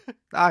 right? Like,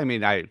 I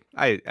mean, I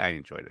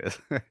enjoyed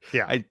it.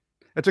 Yeah.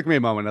 It took me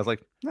a moment. I was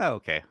like, oh,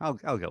 okay, I'll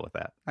go with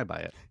that. I buy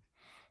it.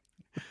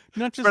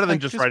 Not just better than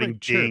just writing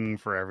ding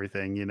for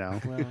everything,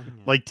 Well, yeah.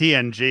 Like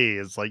TNG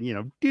is like,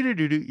 do.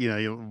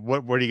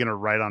 What are you going to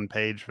write on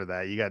page for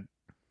that? You got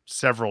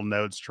several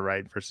notes to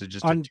write versus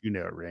just a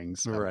 2-note ring.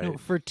 So. Right. No,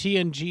 for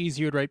TNGs,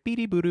 you would write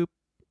beady boo.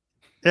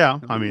 Yeah,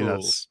 I mean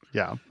that's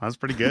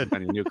pretty good.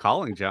 Any new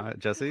calling,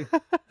 Jesse?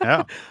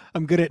 Yeah,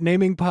 I'm good at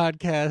naming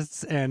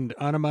podcasts and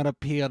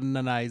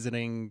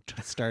onomatopoeizing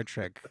Star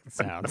Trek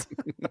sounds.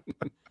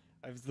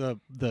 I have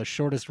the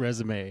shortest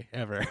resume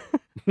ever.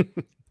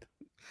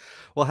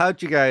 Well,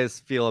 how'd you guys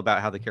feel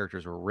about how the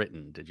characters were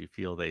written? Did you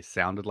feel they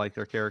sounded like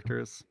their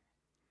characters?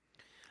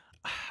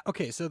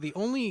 Okay, so the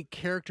only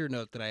character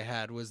note that I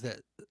had was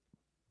that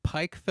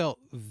Pike felt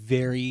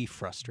very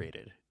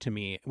frustrated to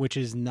me, which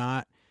is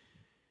not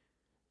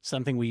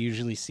something we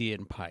usually see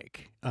in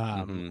Pike.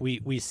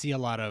 We see a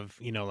lot of,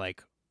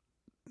 like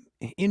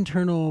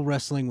internal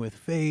wrestling with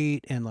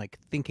fate and like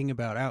thinking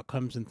about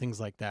outcomes and things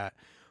like that.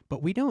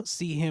 But we don't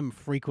see him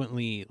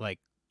frequently like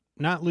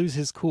not lose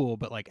his cool,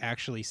 but like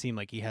actually seem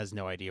like he has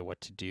no idea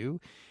what to do.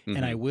 Mm-hmm.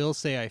 And I will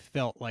say I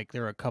felt like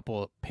there were a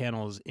couple of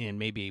panels in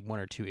maybe 1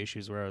 or 2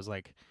 issues where I was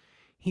like,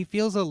 he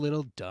feels a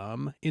little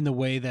dumb in the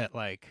way that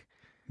like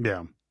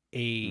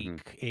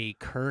a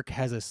Kirk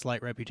has a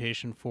slight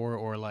reputation for,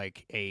 or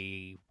like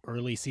a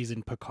early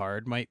season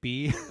Picard might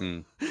be.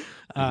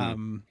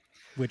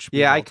 Which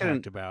I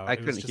couldn't about. I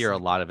couldn't hear a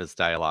lot of his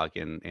dialogue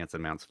in Anson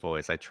Mount's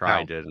voice. I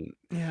tried it, and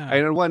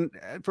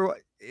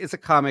it's a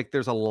comic.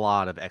 There's a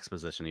lot of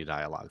exposition-y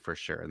dialogue for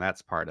sure, and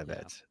that's part of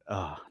it.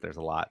 Oh, there's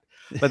a lot.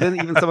 But then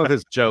even some of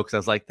his jokes, I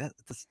was like,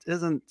 this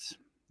doesn't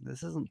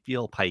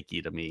feel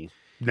pikey to me.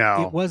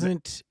 No, it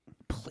wasn't.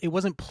 It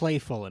wasn't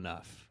playful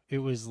enough. It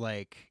was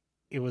like,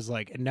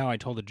 and now I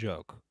told a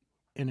joke.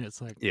 And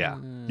it's like, yeah,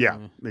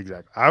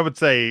 exactly. I would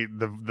say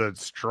the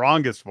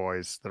strongest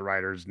voice the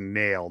writers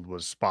nailed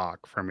was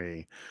Spock for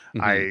me.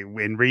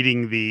 In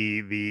reading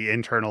the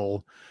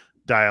internal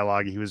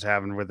dialogue he was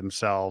having with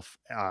himself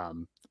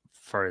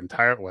for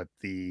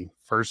the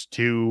first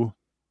 2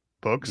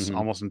 books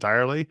almost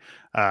entirely.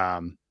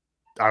 I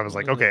was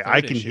like, okay,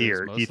 I can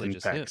hear Ethan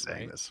Peck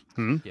saying this.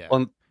 Yeah.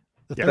 Well,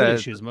 the third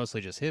issue is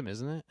mostly just him,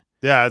 isn't it?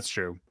 Yeah, that's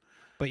true.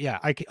 But yeah,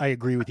 I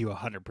agree with you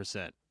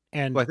 100%.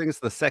 And I think it's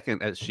the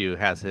second issue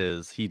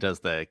he does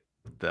the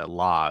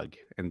log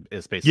and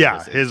is basically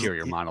his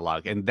interior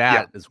monologue, and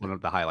that is one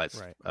of the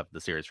highlights of the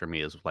series for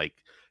me. Is like,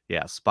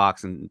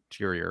 Spock's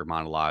interior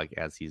monologue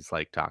as he's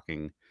like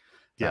talking.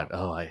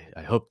 I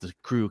hope the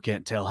crew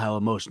can't tell how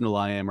emotional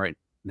I am right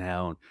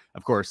now. And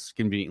of course,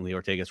 conveniently,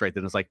 Ortega's right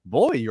then. It's like,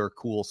 boy, you're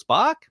cool,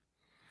 Spock.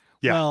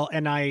 Yeah. Well,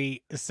 and I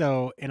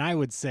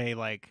would say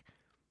like,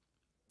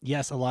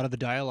 yes, a lot of the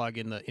dialogue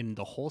in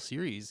the whole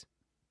series,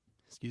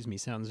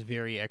 sounds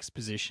very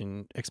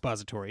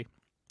expository.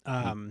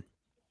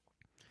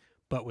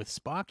 But with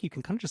Spock, you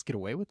can kind of just get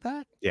away with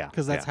that. Yeah.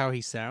 Because that's how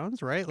he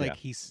sounds, right? Like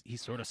he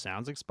sort of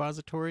sounds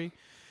expository.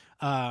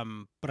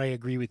 But I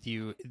agree with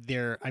you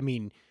there. I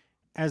mean,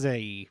 as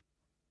an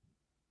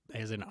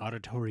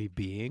auditory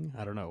being,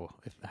 I don't know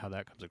how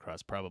that comes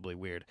across, probably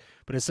weird.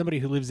 But as somebody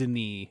who lives in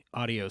the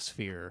audio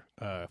sphere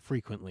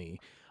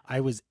frequently, I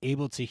was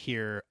able to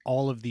hear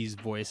all of these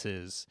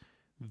voices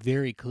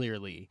very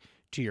clearly,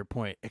 to your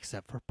point,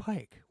 except for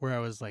Pike, where I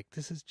was like,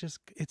 this is just,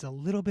 it's a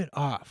little bit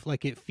off.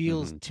 Like it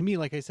feels to me,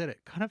 like I said,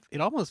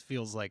 it almost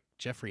feels like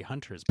Jeffrey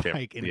Hunter's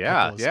Pike in a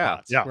couple of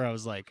spots where I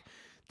was like,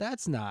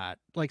 that's not,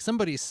 like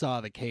somebody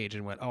saw the cage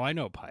and went, oh, I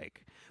know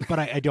Pike. But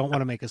I don't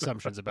want to make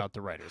assumptions about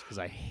the writers because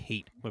I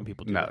hate when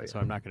people do that. So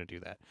I'm not going to do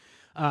that.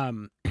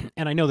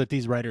 And I know that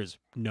these writers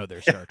know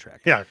their Star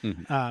Trek.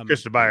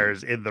 Krista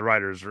Byers in the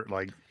writers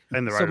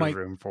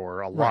room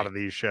for a lot of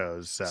these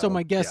shows. So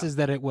my guess is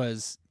that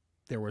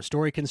there were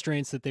story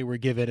constraints that they were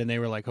given, and they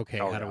were like, okay,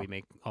 how do we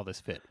make all this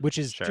fit? Which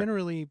is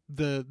generally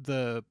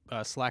the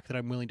slack that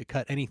I'm willing to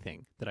cut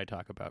anything that I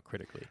talk about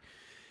critically.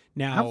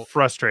 Now, how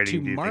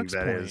frustrating do you think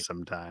that is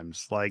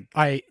sometimes? Like,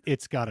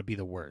 it's got to be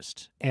the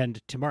worst.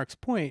 And to Mark's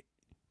point,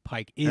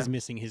 Pike is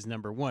missing his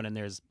number one, and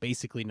there's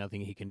basically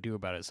nothing he can do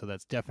about it. So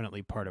that's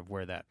definitely part of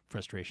where that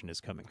frustration is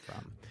coming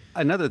from.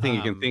 Another thing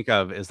you can think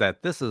of is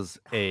that this is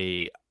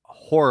a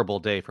horrible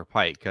day for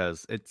Pike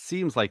because it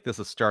seems like this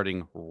is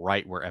starting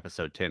right where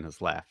episode 10 has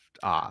left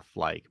off,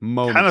 like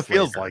moments kind of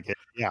feels later. like it,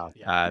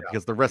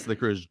 because the rest of the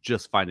crew is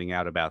just finding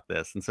out about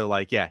this, and so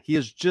like he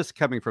is just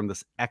coming from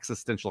this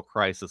existential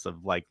crisis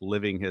of like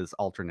living his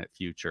alternate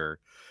future,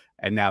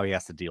 and now he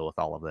has to deal with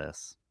all of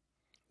this,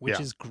 which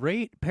is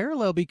great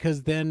parallel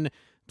because then,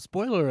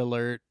 spoiler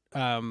alert,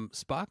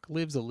 Spock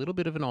lives a little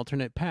bit of an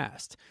alternate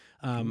past.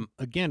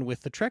 Again,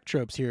 with the Trek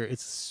tropes here,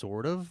 it's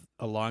sort of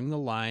along the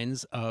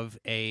lines of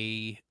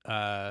a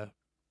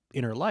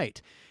Inner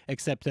Light,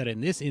 except that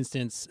in this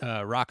instance,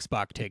 Rock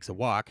Spock takes a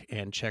walk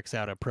and checks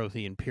out a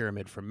Prothean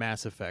pyramid from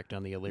Mass Effect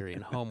on the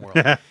Illyrian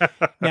homeworld.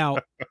 Now,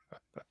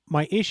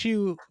 my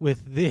issue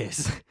with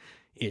this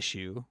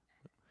issue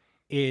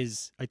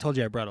is, I told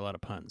you I brought a lot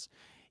of puns,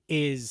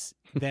 is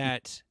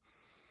that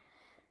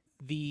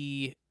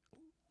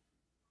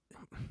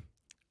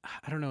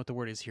I don't know what the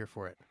word is here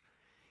for it.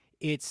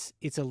 It's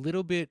a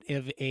little bit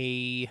of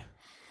a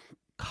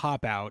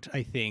cop-out,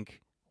 I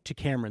think, to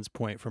Cameron's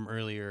point from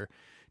earlier,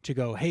 to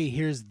go, hey,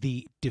 here's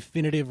the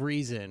definitive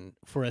reason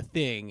for a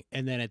thing,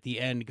 and then at the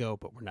end go,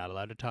 but we're not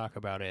allowed to talk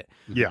about it.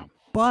 Yeah.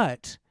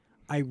 But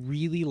I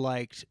really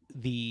liked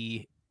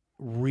the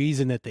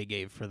reason that they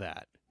gave for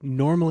that.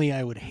 Normally,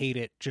 I would hate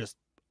it just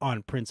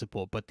on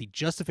principle, but the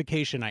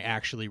justification I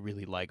actually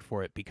really like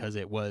for it because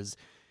it was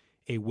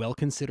a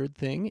well-considered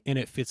thing, and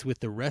it fits with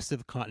the rest of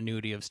the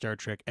continuity of Star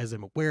Trek as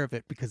I'm aware of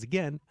it, because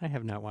again, I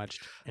have not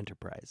watched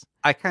Enterprise.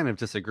 I kind of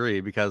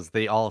disagree because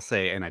they all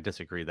say, and I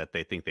disagree, that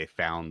they think they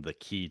found the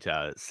key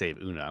to save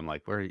Una. I'm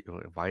like,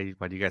 why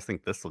do you guys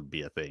think this would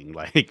be a thing?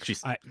 Like,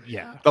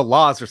 the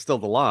laws are still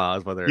the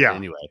laws,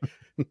 anyway.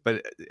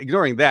 But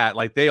ignoring that,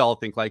 like, they all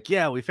think like,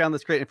 yeah, we found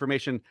this great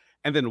information,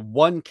 and then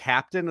one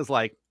captain is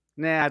like,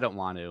 nah, I don't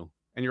want to.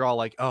 And you're all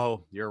like,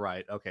 oh, you're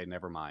right. Okay,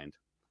 never mind.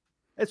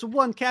 It's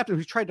one captain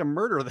who tried to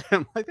murder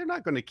them. Like, they're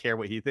not going to care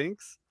what he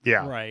thinks.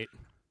 Yeah. Right.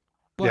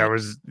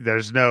 But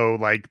there's no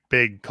like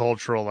big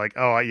cultural, like,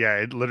 oh yeah,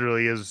 it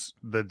literally is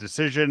the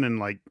decision. And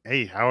like,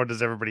 hey, how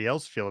does everybody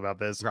else feel about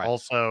this? Right.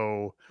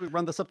 Also, we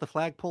run this up the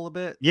flagpole a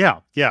bit.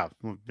 Yeah. Yeah.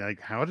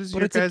 Like, how does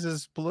your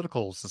guys'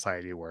 political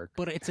society work?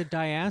 But it's a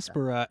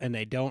diaspora and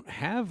they don't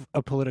have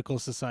a political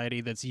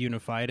society that's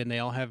unified, and they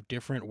all have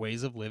different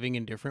ways of living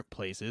in different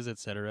places, et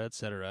cetera, et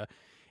cetera.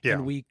 Yeah.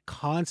 And we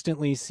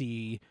constantly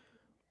see,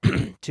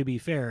 to be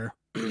fair,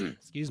 we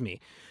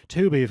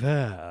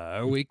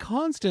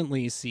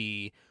constantly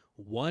see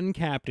one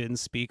captain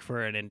speak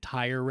for an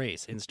entire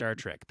race in Star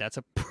Trek. That's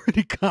a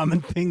pretty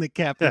common thing that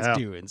captains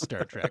do in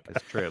Star Trek.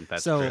 That's true.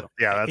 That's true.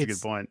 Yeah, that's a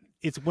good point.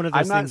 It's one of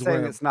those things. I'm not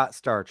saying it's not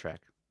Star Trek.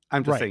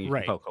 I'm just saying you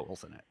can poke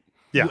holes in it.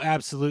 Yeah. You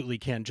absolutely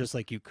can, just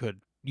like you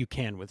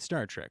can with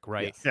Star Trek,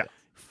 right? Yes. Yeah.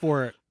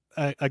 For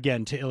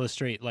again, to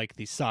illustrate like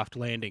the soft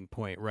landing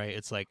point, right?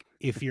 It's like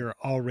if you're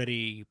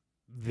already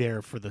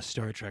there for the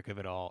Star Trek of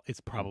it all,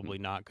 it's probably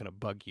not going to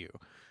bug you,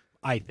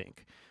 I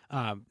think.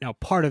 Now,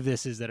 part of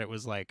this is that it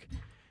was like,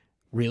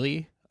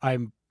 really?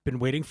 I've been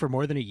waiting for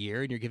more than a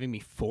year, and you're giving me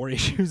 4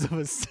 issues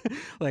of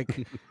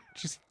like,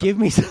 just give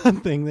me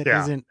something that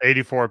isn't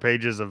 84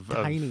 pages of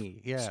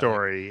tiny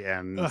story,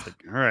 and it's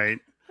like, all right.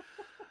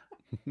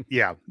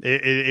 Yeah,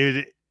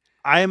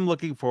 I am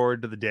looking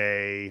forward to the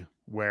day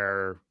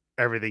where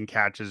everything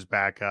catches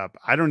back up.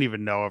 I don't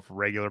even know if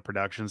regular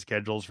production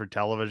schedules for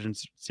television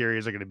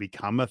series are going to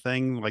become a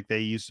thing like they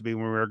used to be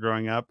when we were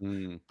growing up.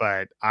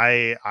 But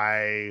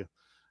I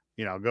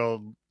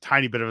go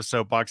tiny bit of a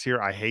soapbox here.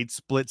 I hate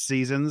split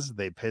seasons.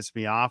 They piss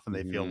me off and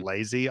they feel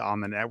lazy on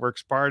the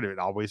network's part. It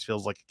always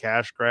feels like a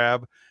cash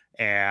grab.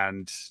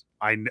 And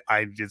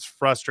it's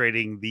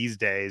frustrating these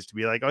days to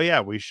be like, oh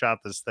yeah, we shot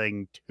this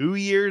thing 2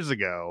 years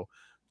ago,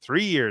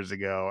 3 years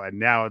ago, and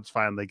now it's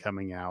finally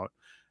coming out.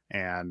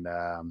 And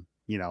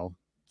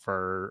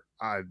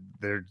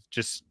they're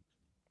just,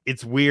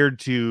 it's weird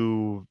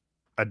to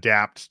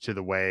adapt to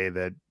the way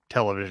that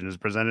television is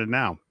presented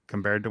now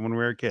compared to when we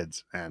were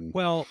kids. And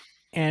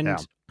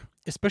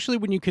especially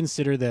when you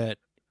consider that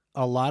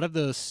a lot of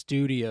those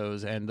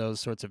studios and those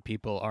sorts of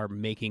people are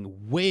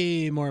making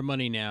way more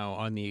money now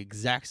on the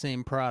exact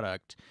same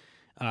product.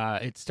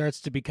 It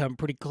starts to become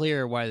pretty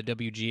clear why the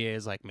WGA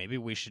is like, maybe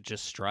we should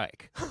just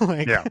strike.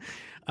 Like,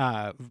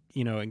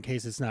 you know, in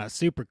case it's not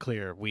super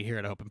clear, we here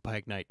at Open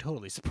Pike Night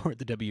totally support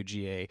the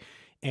WGA.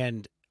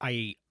 And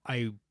I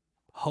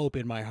hope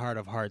in my heart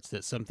of hearts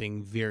that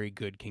something very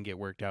good can get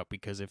worked out,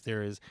 because if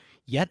there is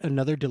yet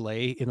another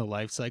delay in the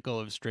life cycle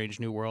of Strange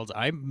New Worlds,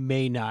 I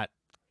may not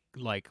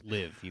like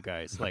live, you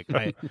guys. Like,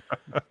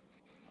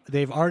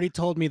 they've already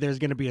told me there's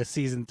going to be a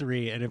season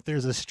 3, and if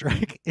there's a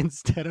strike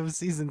instead of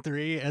season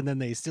 3 and then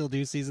they still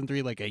do season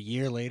 3 like a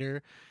year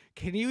later,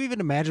 can you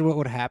even imagine what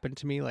would happen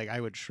to me? Like, I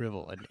would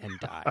shrivel and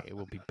die. It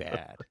will be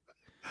bad.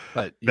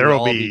 But there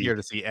will be here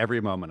to see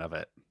every moment of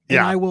it. And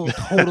I will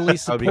totally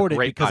support it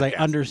because I podcasting.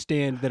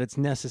 understand that it's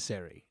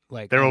necessary.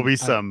 Like, there will be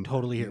some I'm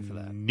totally here for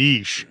that.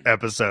 Niche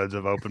episodes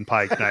of Open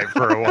Pike Night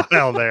for a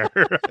while there,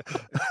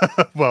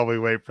 while we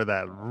wait for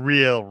that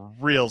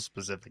real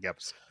specific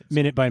episode.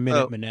 Minute by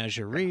minute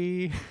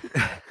menagerie.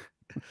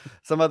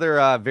 Some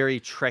other very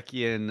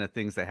Trekian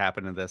things that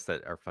happen in this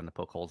that are fun to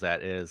poke holes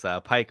at is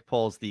Pike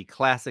pulls the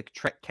classic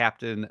Trek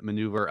captain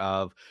maneuver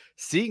of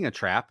seeing a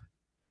trap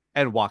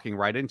and walking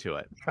right into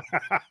it.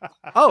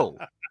 Oh,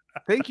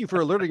 thank you for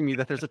alerting me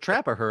that there's a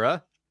trap,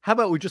 Ahura. How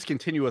about we just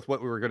continue with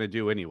what we were going to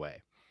do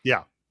anyway?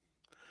 Yeah.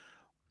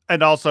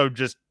 And also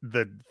just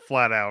the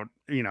flat out,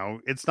 you know,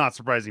 it's not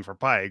surprising for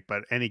Pike,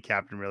 but any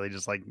captain really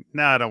just like,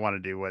 no, I don't want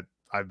to do what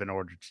I've been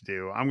ordered to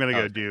do. I'm going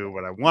to go do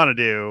what I want to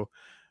do.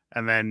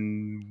 And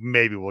then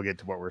maybe we'll get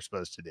to what we're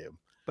supposed to do.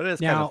 But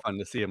it's kind of fun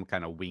to see him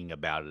kind of wing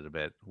about it a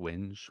bit.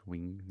 Wing,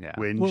 yeah.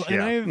 Well,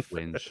 and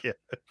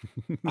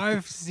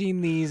I've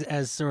seen these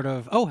as sort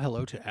of, oh,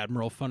 hello to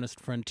Admiral Funnest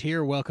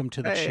Frontier. Welcome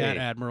to the chat,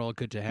 Admiral.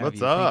 Good to have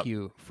What's you. Up? Thank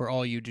you for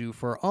all you do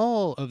for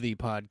all of the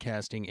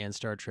podcasting and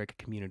Star Trek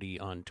community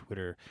on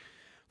Twitter.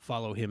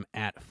 Follow him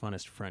at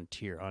Funnest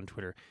Frontier on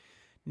Twitter.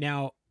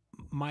 Now,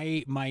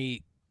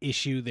 my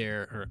issue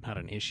there, or not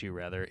an issue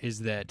rather, is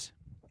that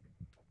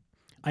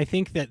I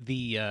think that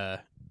the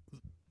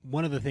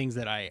one of the things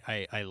that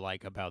I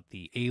like about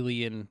the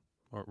alien,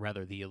 or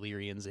rather the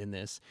Illyrians in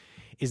this,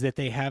 is that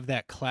they have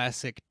that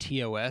classic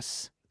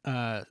TOS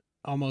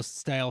almost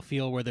style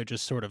feel where they're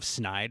just sort of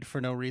snide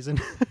for no reason.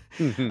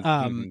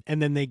 And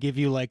then they give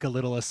you like a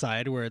little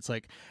aside where it's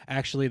like,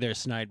 actually they're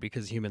snide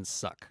because humans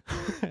suck.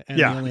 And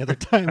the only other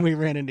time we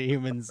ran into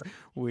humans,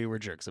 we were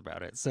jerks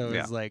about it. So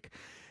it's like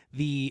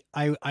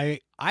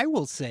I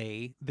will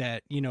say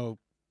that, you know,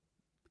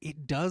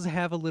 it does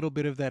have a little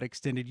bit of that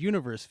extended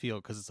universe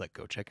feel, because it's like,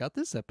 go check out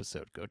this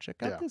episode, go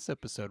check out this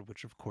episode,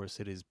 which of course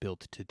it is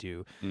built to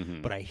do.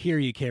 But I hear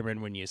you,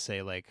 Cameron, when you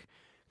say like,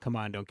 come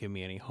on, don't give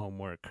me any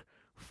homework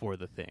for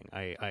the thing.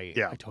 I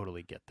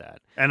totally get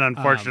that. And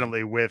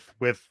unfortunately, with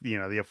you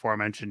know, the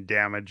aforementioned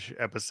Damage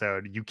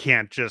episode, you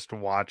can't just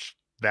watch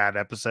that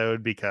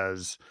episode,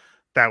 because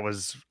that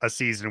was a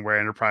season where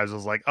Enterprise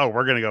was like, oh,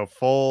 we're gonna go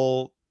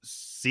full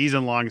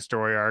season-long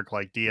story arc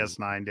like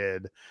DS9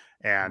 did.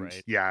 And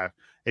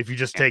if you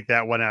just take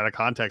that one out of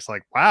context,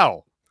 like,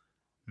 wow,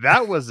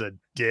 that was a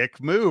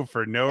dick move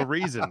for no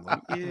reason.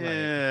 Like,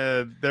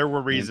 there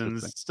were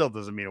reasons. Still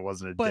doesn't mean it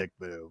wasn't a dick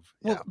move.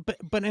 Well,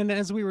 but and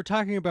as we were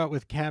talking about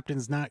with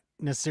captains not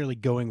necessarily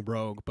going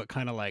rogue, but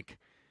kind of like,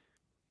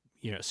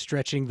 you know,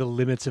 stretching the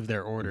limits of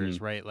their orders,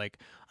 right? Like,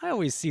 I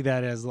always see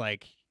that as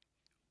like,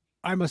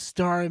 I'm a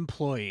star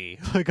employee.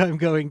 Like, I'm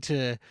going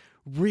to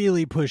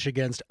really push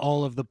against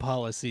all of the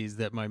policies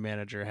that my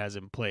manager has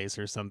in place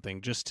or something,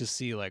 just to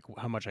see like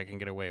how much I can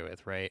get away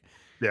with, right?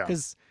 Yeah.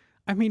 Because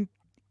I mean,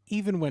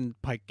 even when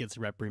Pike gets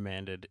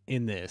reprimanded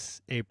in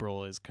this,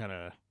 April is kind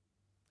of,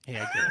 hey,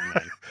 I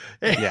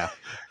get it, man.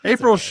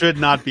 April should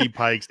not be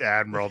Pike's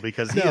admiral,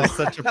 because he is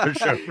such a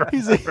pushover.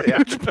 He's a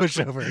huge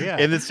pushover,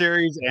 in the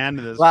series and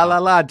in this.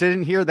 La,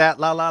 didn't hear that.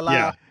 La.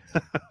 Yeah.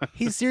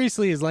 He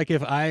seriously is like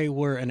if I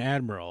were an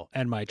admiral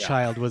and my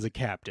child was a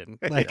captain.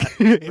 Like,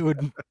 it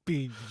would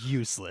be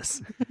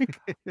useless.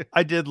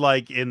 I did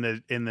like in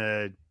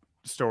the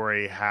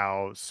story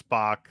how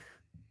Spock,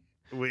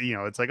 you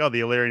know, it's like, oh, the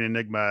Illyrian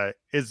Enigma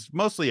is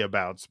mostly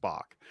about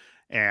Spock,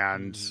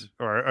 and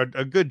or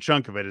a good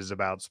chunk of it is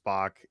about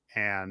Spock,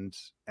 and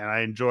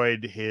I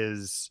enjoyed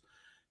his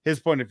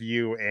point of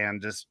view,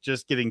 and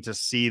just getting to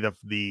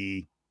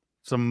see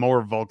some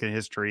more Vulcan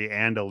history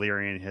and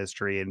Illyrian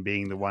history, and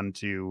being the one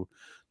to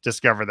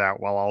discover that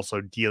while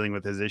also dealing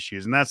with his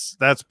issues. And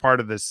that's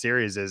part of this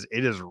series, is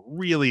it is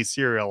really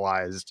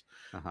serialized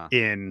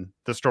in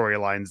the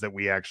storylines that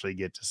we actually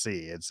get to see.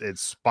 It's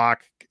Spock,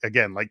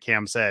 again, like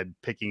Cam said,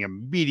 picking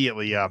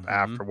immediately up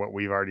after what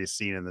we've already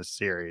seen in this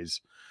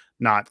series.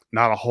 Not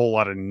a whole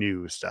lot of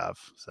new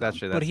stuff. So. That's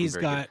but he's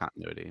got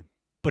continuity.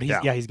 But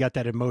he's got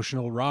that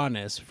emotional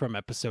rawness from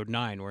episode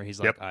 9, where he's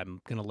like,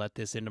 I'm gonna let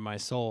this into my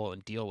soul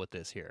and deal with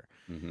this here.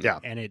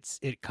 And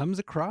it comes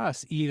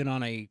across even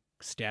on a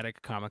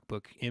static comic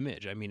book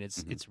image. I mean,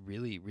 it's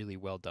really, really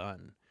well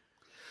done.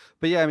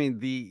 But yeah, I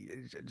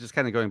mean, just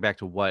kind of going back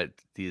to what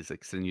these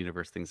extended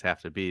universe things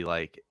have to be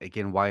like,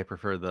 again, why I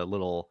prefer the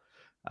little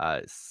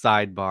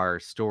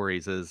sidebar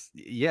stories is,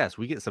 yes,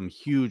 we get some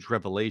huge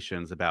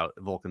revelations about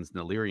Vulcans and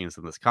Illyrians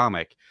in this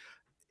comic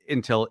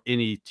until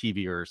any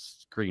TV or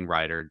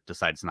screenwriter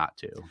decides not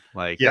to.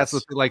 Like, that's the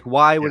Yes. thing. Like,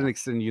 why would Yeah. an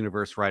extended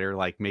universe writer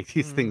like make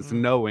these things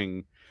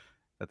knowing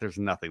that there's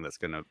nothing that's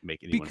going to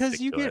make anyone because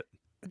stick you to get it?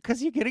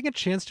 because you're getting a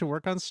chance to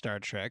work on Star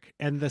Trek,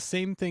 and the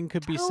same thing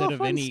could be Tell said a of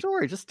fun any.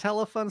 story. Just tell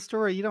a fun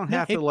story. You don't No,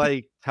 have to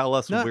like tell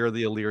us no, where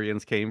the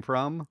Illyrians came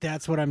from.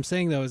 that's what I'm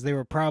saying though. Is they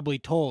were probably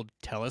told,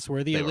 tell us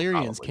where the They were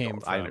Illyrians probably came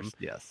told. I from, understand.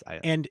 Yes,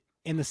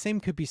 and the same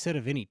could be said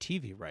of any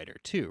TV writer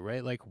too,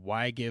 right? Like,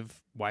 why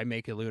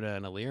make Iluna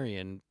an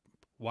Illyrian?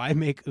 Why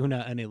make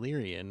Una an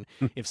Illyrian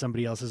if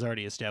somebody else has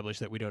already established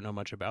that we don't know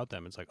much about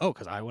them? It's like, oh,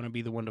 because I want to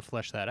be the one to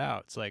flesh that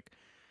out. It's like,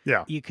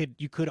 Yeah. you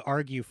could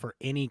argue for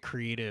any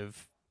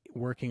creative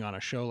working on a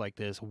show like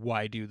this,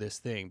 why do this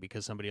thing?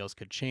 Because somebody else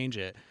could change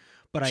it.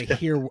 But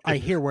I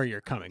hear where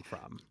you're coming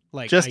from.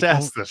 Like, just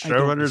ask the I don't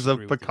showrunners of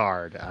disagree with you.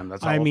 Picard, and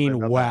that's all I I'll say mean,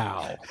 about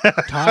wow.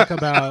 that. Talk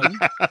about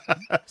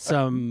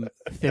some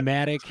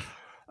thematic.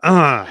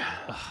 God,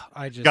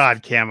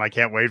 Cam, I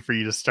can't wait for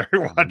you to start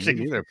watching.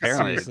 Me neither,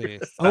 apparently.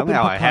 Seriously. Somehow Open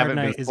I Picard haven't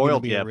Night been is gonna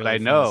spoiled be a yet, but really I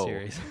fun know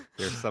series.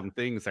 there's some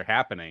things are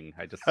happening.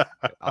 I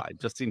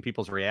just seen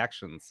people's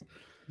reactions.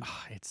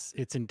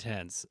 It's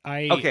intense.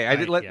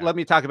 Let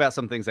me talk about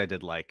some things I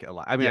did like a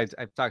lot. I mean, Yes.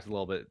 I've talked a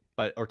little bit,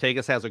 but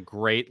Ortegas has a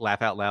great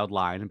laugh out loud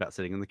line about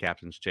sitting in the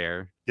captain's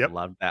chair. Yep.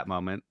 Loved that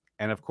moment.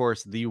 And of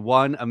course, the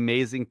one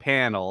amazing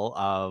panel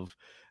of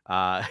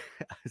a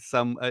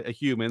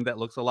human that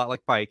looks a lot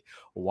like Pike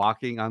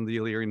walking on the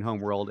Illyrian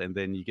homeworld, and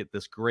then you get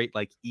this great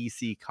like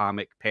EC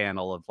comic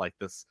panel of like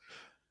this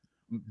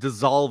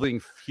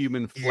dissolving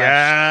human flesh, like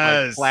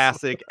Yes.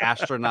 classic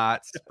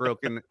astronauts,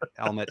 broken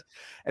helmet.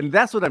 And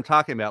that's what I'm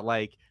talking about.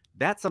 Like,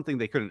 that's something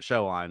they couldn't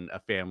show on a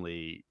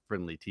family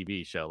friendly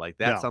TV show. Like,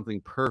 that's No. something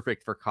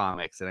perfect for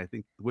comics. And I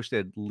wish they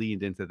had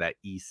leaned into that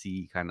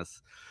EC kind of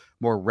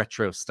more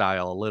retro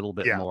style a little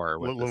bit more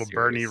with little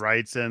Bernie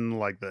Wrightson,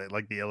 like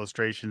the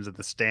illustrations of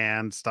the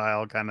Stand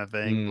style kind of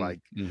thing.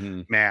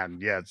 Man,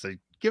 yeah, it's like,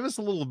 give us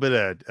a little bit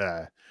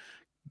of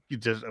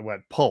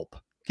pulp.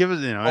 Give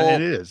us,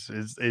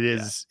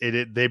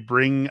 they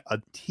bring a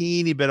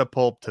teeny bit of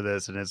pulp to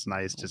this, and it's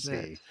nice to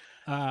see.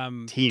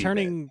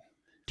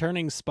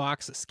 Turning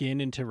Spock's skin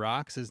into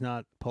rocks is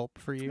not pulp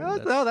for you. No,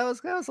 that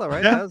was all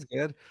right. Yeah. That was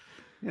good.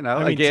 You know,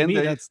 I mean, again, to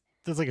me,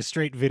 that's like a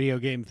straight video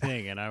game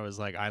thing, and I was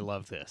like, I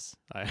love this.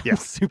 I'm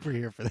super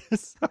here for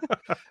this.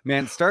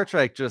 Man, Star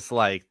Trek just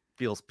like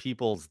feels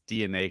people's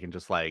DNA can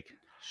just like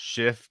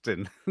shift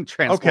and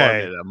transform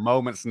at a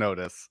moment's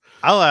notice.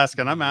 I'll ask,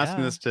 and I'm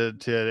asking this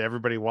to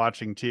everybody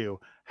watching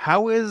too.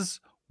 How is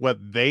what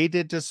they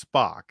did to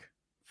Spock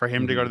for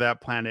him to go to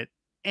that planet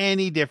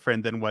any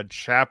different than what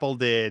Chapel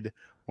did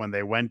when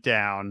they went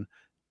down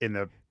in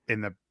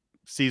the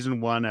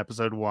season 1,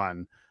 episode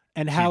 1?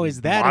 And how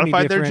is that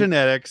modified their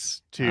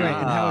genetics to and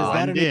how is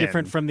that any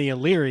different from the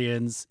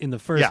Illyrians in the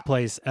first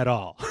place at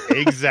all?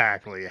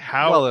 Exactly.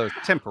 Well, it was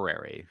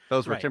temporary.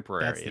 Those were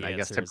temporary, and I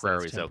guess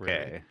temporary is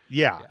okay.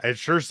 Yeah, it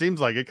sure seems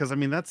like it, because I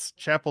mean that's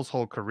Chapel's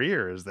whole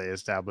career, as they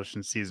established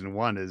in season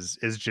 1, is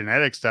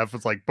genetic stuff.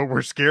 It's like, but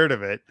we're scared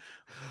of it.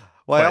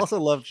 Well, I also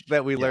love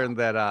that we learned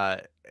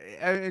that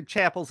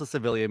Chapel's a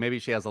civilian. Maybe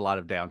she has a lot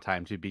of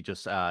downtime to be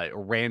just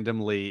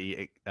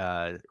randomly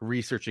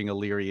researching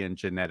Illyrian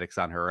genetics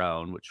on her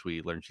own, which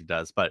we learned she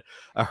does. But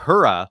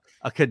Uhura,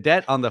 a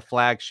cadet on the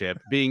flagship,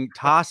 being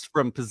tossed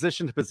from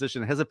position to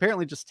position, has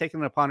apparently just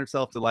taken it upon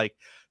herself to like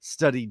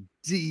study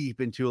deep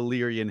into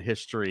Illyrian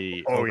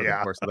history over the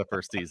course of the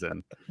first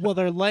season. Well,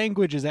 their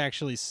language is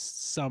actually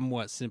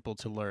somewhat simple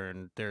to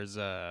learn. There's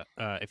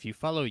if you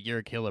follow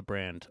Jurg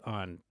Hillebrand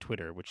on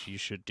Twitter, which you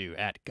should do,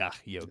 at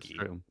Gach Yogi,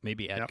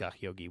 maybe at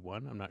Gach Yogi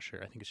 1. I'm not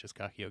sure. I think it's just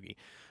Gach Yogi.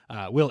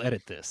 We'll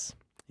edit this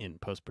in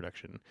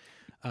post-production.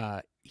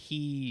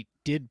 He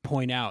did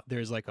point out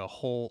there's like a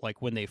whole,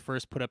 like when they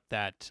first put up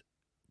that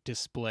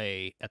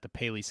display at the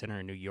Paley Center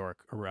in New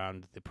York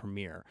around the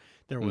premiere,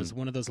 there was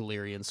one of those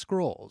Illyrian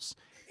scrolls,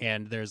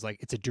 and there's like,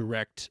 it's a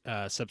direct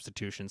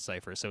substitution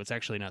cipher, so it's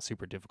actually not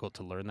super difficult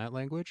to learn that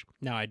language.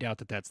 Now, I doubt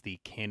that that's the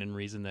canon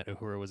reason that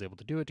Uhura was able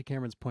to do it, to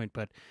Cameron's point,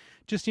 but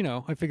just,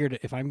 I figured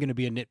if I'm going to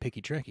be a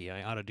nitpicky Trekkie,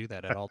 I ought to do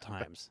that at all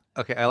times.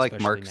 Okay, I like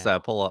Mark's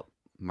pull up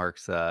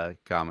Mark's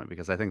comment,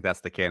 because I think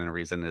that's the canon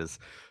reason is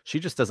she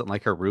just doesn't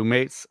like her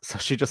roommates, so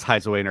she just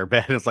hides away in her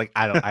bed. It's like,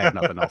 I have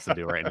nothing else to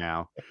do right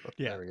now.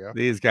 Yeah, there we go.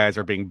 These guys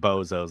are being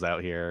bozos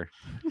out here.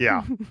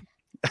 Yeah.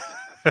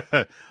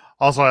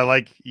 Also, I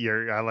like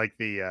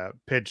the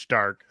pitch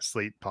dark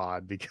sleep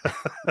pod, because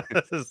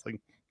it's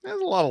like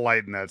there's a lot of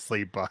light in that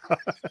sleep pod.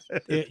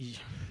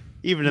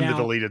 Even in the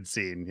deleted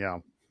scene. Yeah.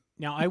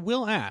 Now, I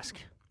will ask,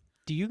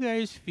 do you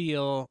guys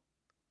feel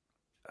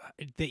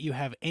that you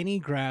have any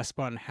grasp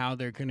on how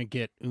they're going to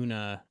get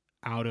Una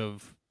out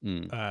of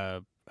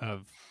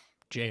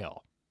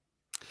jail?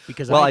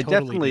 Because I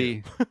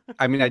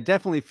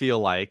definitely feel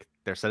like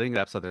they're setting it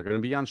up so they're going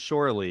to be on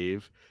shore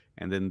leave,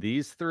 and then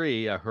these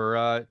three,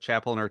 Uhura,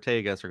 Chapel, and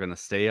Ortegas, are going to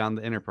stay on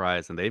the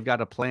Enterprise, and they've got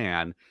a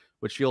plan,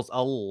 which feels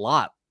a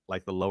lot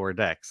like the Lower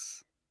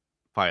Decks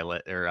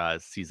pilot or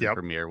season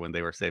premiere when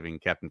they were saving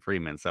Captain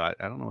Freeman. So I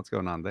don't know what's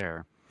going on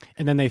there.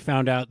 And then they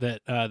found out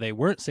that they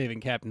weren't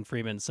saving Captain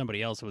Freeman.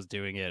 Somebody else was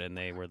doing it, and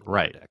they were the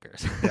Right.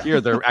 Deckers. Here,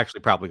 they're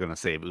actually probably going to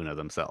save Una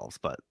themselves,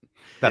 but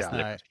that's the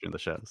difference between the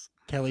shows.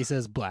 Kelly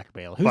says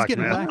blackmail. Who's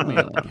getting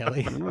blackmailed,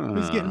 Kelly?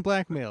 Who's getting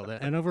blackmailed?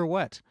 And over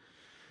what?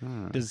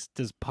 Does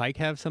Pike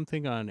have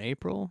something on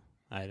April?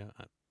 I don't.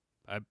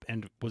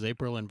 And was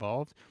April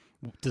involved?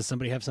 Does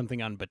somebody have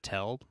something on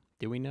Battelle?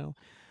 Do we know?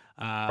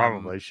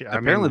 Probably.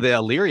 Apparently, the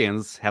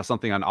Illyrians have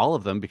something on all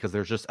of them because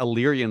there's just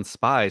Illyrian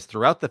spies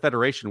throughout the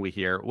Federation. We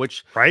hear,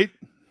 which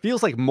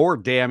feels like more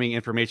damning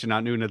information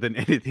on Una than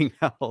anything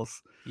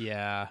else.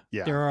 Yeah.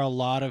 There are a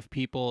lot of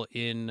people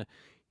in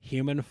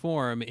human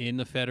form in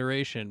the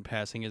Federation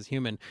passing as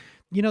human.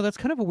 You know, that's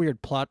kind of a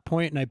weird plot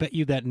point, and I bet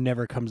you that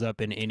never comes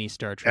up in any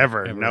Star Trek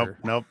ever.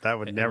 Nope. That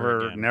would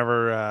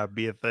never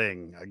be a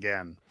thing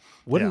again.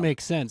 Wouldn't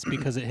make sense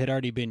because it had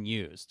already been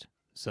used.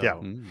 So,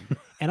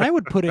 and I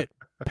would put it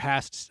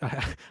past.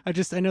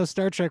 I know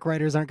Star Trek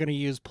writers aren't going to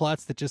use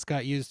plots that just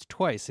got used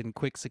twice in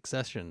quick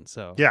succession.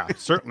 So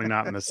certainly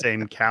not in the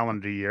same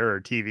calendar year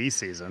or TV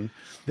season.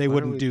 They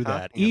wouldn't do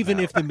that, even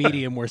if the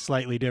medium were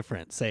slightly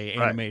different, say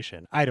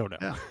animation. I don't know.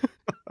 Yeah.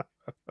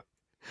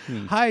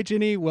 Hi,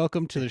 Ginny.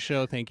 Welcome to the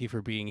show. Thank you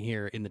for being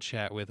here in the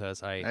chat with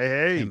us. I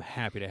am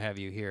happy to have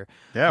you here.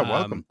 Yeah,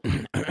 welcome.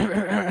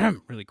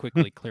 Really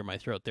quickly clear my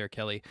throat there,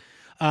 Kelly.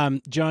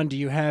 John, do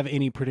you have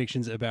any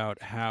predictions about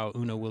how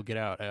Una will get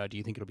out? Do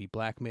you think it'll be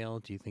blackmail?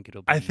 Do you think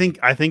it'll be... I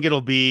think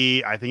it'll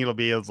be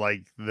as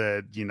like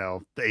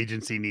the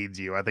agency needs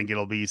you. I think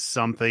it'll be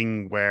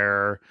something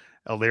where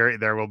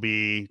there will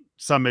be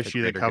some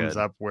issue that comes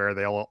up where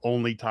they'll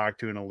only talk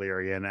to an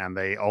Illyrian and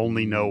they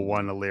only know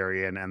one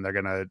Illyrian, and they're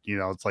gonna,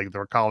 it's like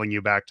they're calling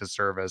you back to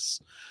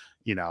service.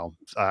 It'll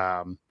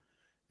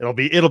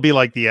be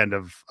like the end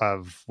of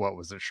what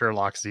was it,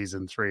 Sherlock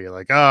season 3?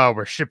 Like, oh,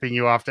 we're shipping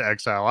you off to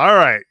exile. All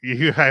right,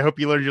 I hope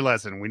you learned your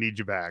lesson. We need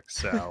you back.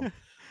 So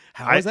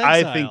I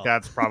think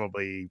that's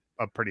probably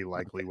a pretty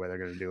likely way they're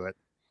going to do it.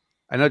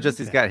 I know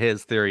Jesse's got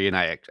his theory, and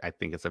I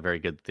think it's a very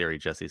good theory,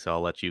 Jesse. So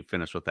I'll let you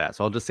finish with that.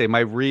 So I'll just say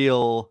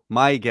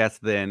my guess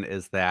then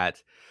is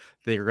that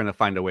they're going to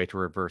find a way to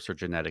reverse her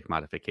genetic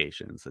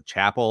modifications. The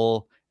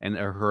Chapel and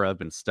her have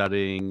been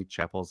studying.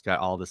 Chapel's got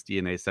all this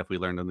DNA stuff we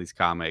learned in these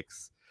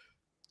comics.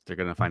 They're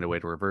going to find a way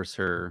to reverse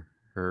her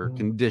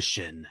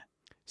condition.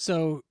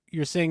 So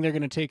you're saying they're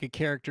going to take a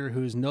character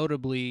who's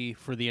notably,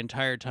 for the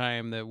entire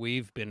time that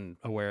we've been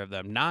aware of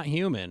them, not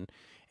human,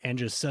 and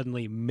just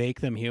suddenly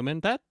make them human?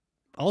 That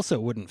also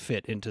wouldn't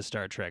fit into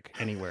Star Trek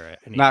anywhere.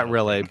 Not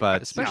really,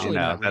 but especially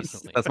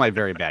that's my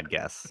very bad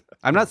guess.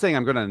 I'm not saying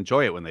I'm going to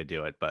enjoy it when they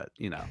do it, but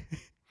Well,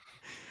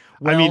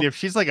 I mean, if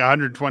she's like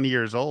 120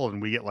 years old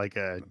and we get like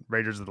a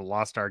Raiders of the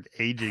Lost Ark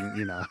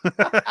aging,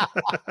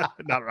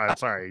 not right.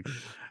 Sorry.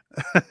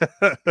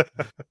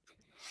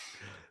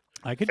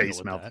 I could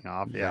face melting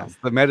off. Yeah.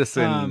 The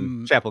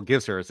medicine Chapel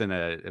gives her is in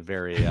a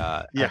very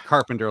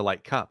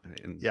Carpenter-like cup.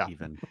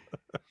 Even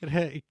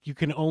you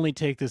can only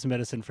take this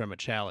medicine from a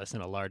chalice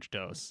in a large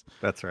dose.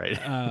 That's right.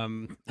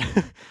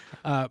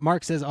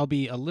 Mark says, I'll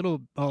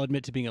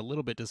admit to being a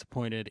little bit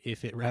disappointed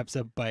if it wraps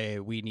up by a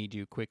 "we need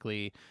you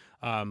quickly."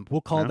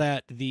 We'll call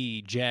that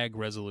the JAG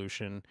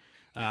resolution.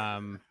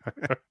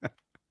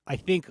 I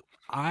think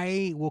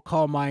I will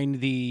call mine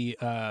the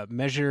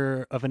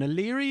measure of an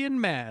Illyrian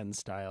man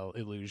style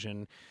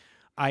illusion.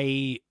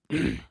 I've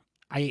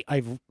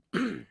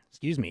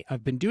excuse me.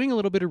 I've been doing a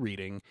little bit of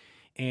reading,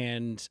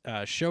 and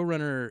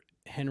showrunner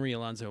Henry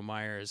Alonzo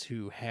Myers,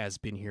 who has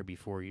been here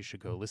before, you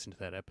should go listen to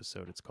that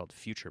episode. It's called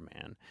Future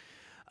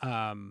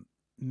Man.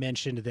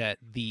 Mentioned that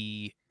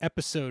the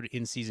episode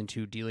in season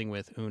 2 dealing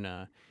with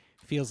Una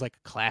feels like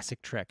a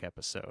classic Trek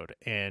episode,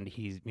 and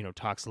he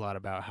talks a lot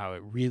about how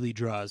it really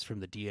draws from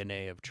the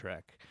DNA of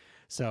Trek.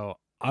 So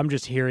I'm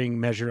just hearing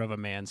measure of a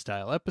man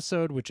style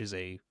episode, which is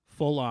a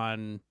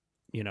full-on,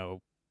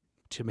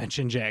 to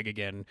mention JAG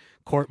again,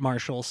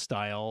 court-martial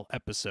style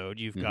episode.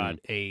 You've got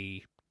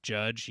a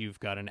judge, you've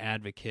got an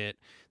advocate,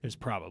 there's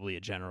probably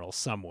a general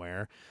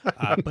somewhere,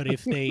 but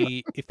if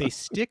they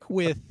stick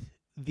with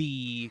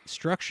the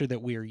structure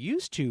that we are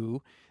used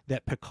to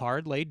that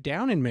Picard laid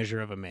down in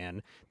Measure of a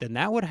Man, then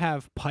that would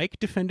have Pike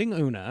defending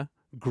Una.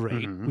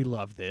 Great. We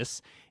love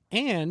this.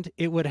 And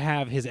it would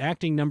have his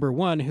acting number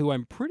 1, who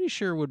I'm pretty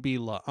sure would be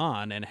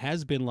La'an and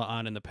has been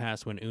La'an in the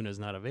past when Una's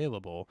not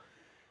available,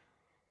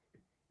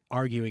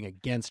 arguing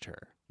against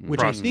her,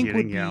 which I think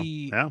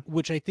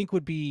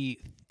would be,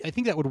 I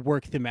think that would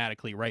work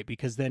thematically, right?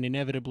 Because then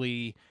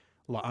inevitably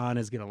La'an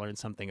is going to learn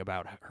something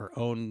about her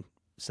own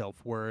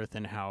self-worth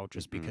and how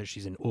just because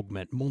she's an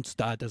augment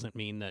monster doesn't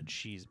mean that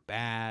she's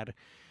bad.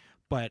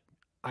 But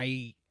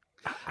I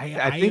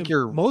think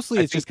you're mostly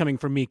it's just coming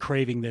from me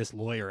craving this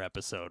lawyer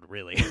episode,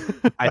 really.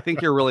 I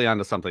think you're really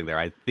onto something there.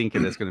 I think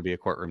it is going to be a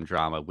courtroom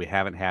drama. We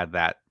haven't had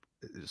that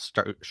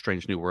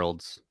Strange New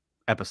Worlds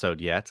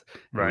episode yet.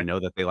 Right. We know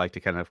that they like to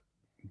kind of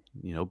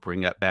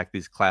bring up back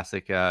these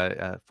classic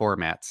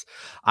formats.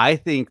 I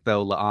think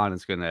though La'an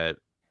is going to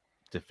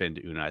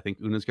defend Una. I think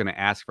Una's going to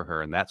ask for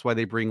her, and that's why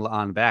they bring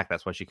La'an back.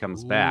 That's why she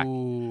comes back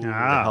to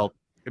help.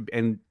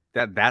 And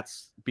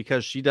that's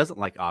because she doesn't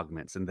like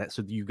augments, and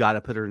so you got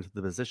to put her into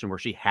the position where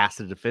she has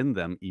to defend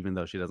them, even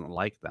though she doesn't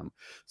like them.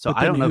 So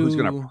I don't know who's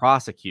going to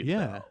prosecute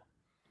though.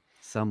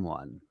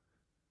 Someone.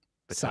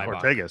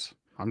 Ortegas.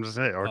 I'm just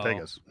saying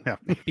Ortegas. Yeah,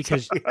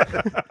 because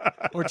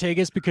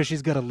Ortegas, because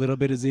she's got a little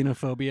bit of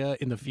xenophobia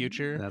in the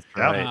future. That's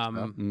right.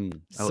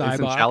 Ensign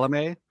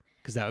Chalamet,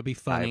 because that would be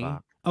funny.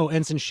 Oh,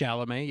 Ensign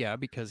Chalamet, yeah,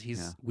 because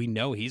we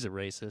know he's a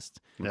racist.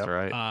 That's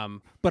right.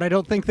 But I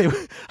don't think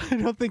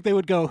they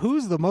would go,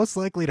 who's the most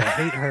likely to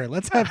hate her?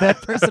 Let's have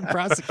that person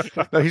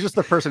prosecuted. No, he's just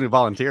the person who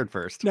volunteered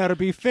first. Now, to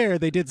be fair,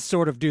 they did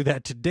sort of do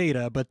that to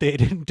Data, but they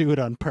didn't do it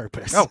on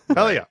purpose. Oh,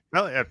 hell yeah.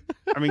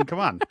 I mean, come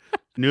on.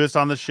 Newest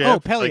on the ship. Oh,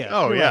 Pelia.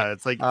 Yeah.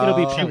 It's like it'll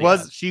be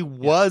she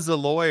was a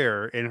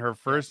lawyer in her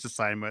first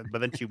assignment,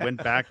 but then she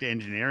went back to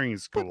engineering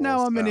school. But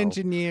now I'm an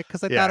engineer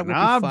because I thought it would be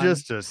fun. I'm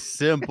just a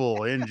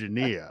simple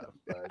engineer,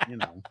 but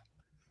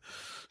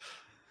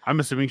I'm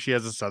assuming she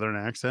has a Southern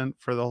accent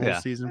for the whole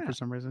season for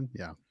some reason.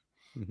 Yeah.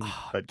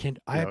 But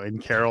in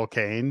Carol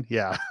Kane,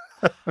 I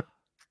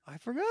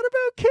forgot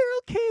about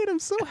Carol Kane. I'm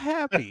so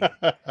happy.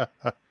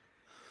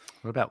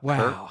 What about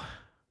Kirk?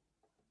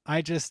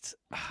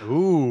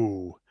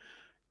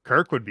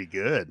 Kirk would be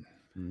good.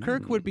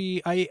 Kirk would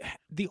be.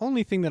 The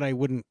only thing that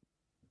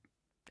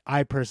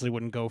I personally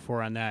wouldn't go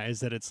for on that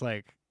is that it's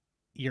like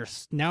you're,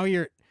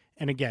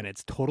 and again,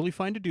 it's totally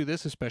fine to do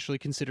this, especially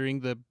considering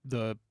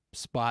the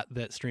spot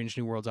that Strange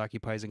New Worlds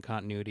occupies in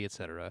continuity,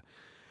 etc.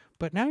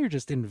 But now you're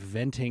just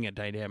inventing a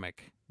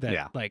dynamic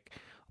that like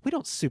we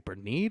don't super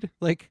need.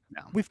 Like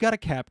we've got a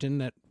captain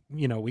that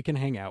we can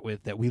hang out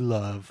with, that we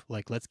love.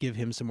 Like, let's give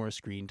him some more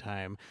screen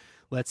time.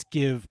 Let's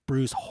give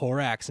Bruce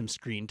Horak some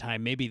screen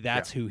time. Maybe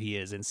that's who he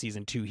is in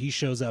season 2. He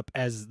shows up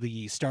as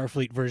the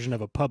Starfleet version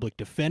of a public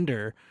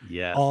defender,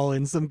 all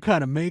in some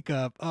kind of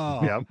makeup.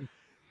 Oh,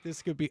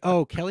 this could be.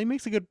 Oh, Kelly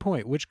makes a good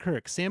point. Which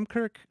Kirk? Sam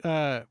Kirk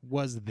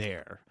was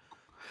there.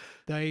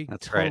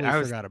 That's totally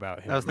right. forgot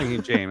about him. I was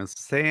thinking James.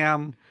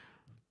 Sam.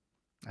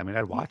 I mean,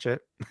 I'd watch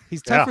it.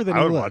 He's tougher than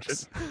he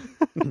looks. Watch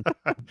it.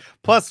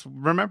 Plus,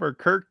 remember,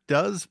 Kirk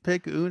does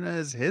pick Una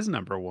as his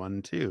number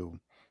 1 too,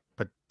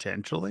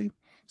 potentially.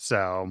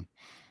 So,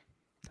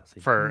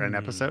 for an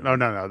episode.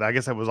 No. I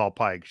guess it was all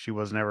Pike. She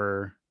was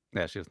never.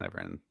 Yeah, she was never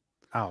in.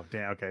 Oh,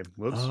 damn. Okay.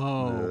 Whoops.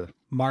 Oh,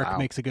 Mark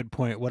makes a good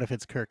point. What if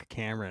it's Kirk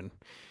Cameron?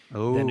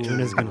 Oh, then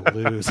Una's gonna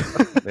lose.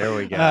 There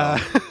we go.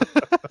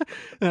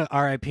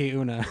 R.I.P.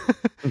 Una.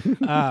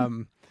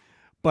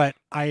 But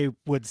I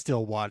would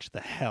still watch the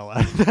hell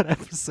out of that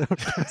episode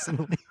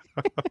personally.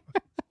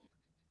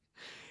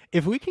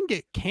 If we can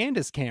get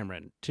Candace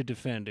Cameron to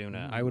defend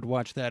Una, I would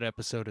watch that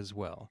episode as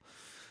well.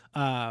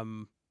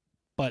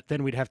 But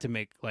then we'd have to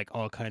make like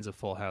all kinds of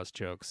Full House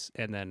jokes,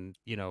 and then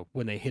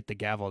when they hit the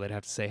gavel, they'd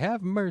have to say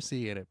 "Have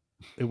mercy," and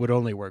it would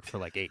only work for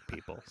like 8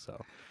 people.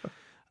 So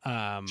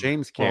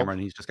James Cameron,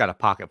 he's just got a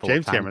pocket full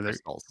of time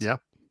crystals. Yeah.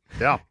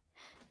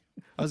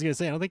 I was gonna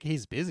say, I don't think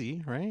he's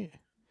busy, right?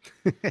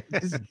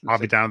 He's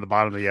probably down at the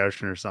bottom of the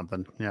ocean or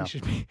something. Yeah,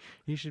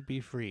 he should be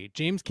free.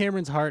 James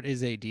Cameron's heart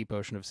is a deep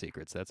ocean of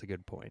secrets. That's a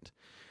good point.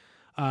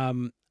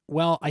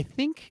 Well, I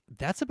think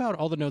that's about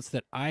all the notes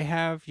that I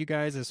have, you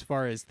guys, as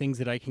far as things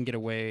that I can get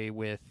away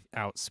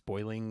without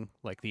spoiling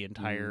like the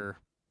entire,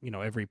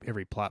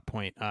 every plot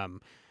point.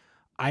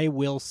 I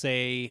will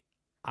say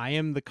I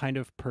am the kind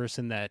of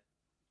person that,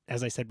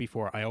 as I said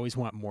before, I always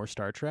want more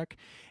Star Trek,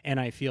 and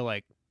I feel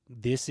like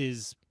this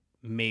is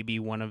maybe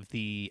one of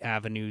the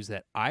avenues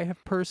that I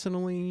have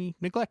personally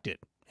neglected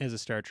as a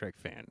Star Trek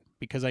fan,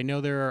 because I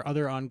know there are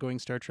other ongoing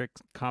Star Trek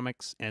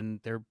comics and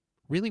they're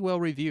really well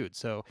reviewed.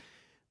 So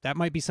that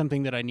might be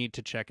something that I need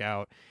to check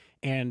out.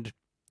 And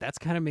that's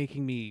kind of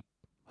making me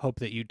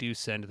hope that you do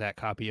send that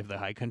copy of The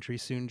High Country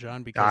soon,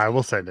 John, because I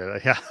will send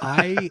it. Yeah.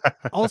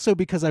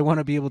 because I want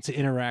to be able to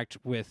interact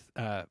with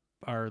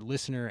our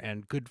listener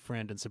and good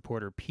friend and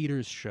supporter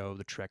Peter's show,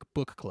 the Trek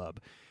Book Club.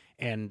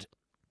 And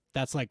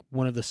that's like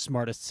one of the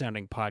smartest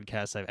sounding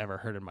podcasts I've ever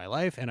heard in my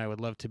life. And I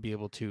would love to be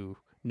able to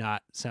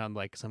not sound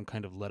like some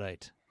kind of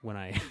Luddite when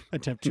I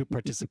attempt to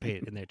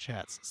participate in their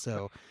chats.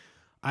 So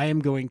I am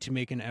going to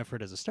make an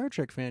effort as a Star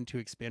Trek fan to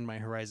expand my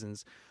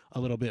horizons a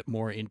little bit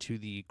more into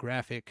the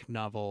graphic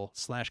novel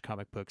 /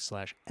 comic book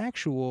 /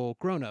 actual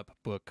grown-up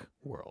book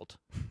world.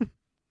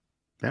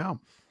 Yeah.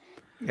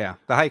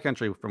 The High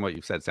Country, from what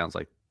you've said, sounds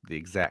like the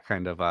exact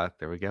kind of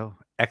there we go,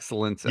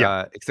 excellent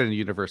extended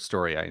universe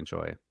story I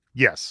enjoy.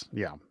 Yes,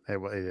 yeah,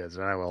 it is,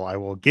 and I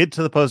will get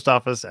to the post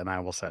office and I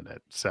will send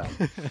it. So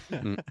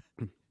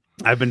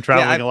I've been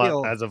traveling a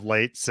lot as of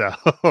late, so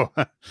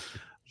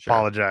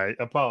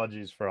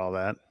apologies for all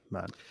that.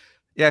 But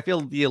yeah, I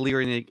feel the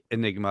Illyrian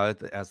Enigma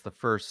as the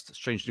first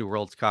Strange New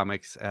Worlds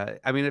comics.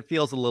 I mean, it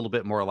feels a little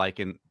bit more like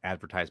an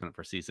advertisement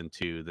for season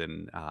 2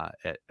 than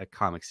a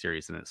comic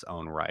series in its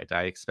own right.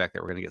 I expect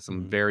that we're going to get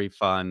some very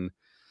fun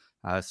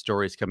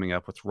stories coming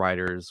up with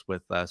writers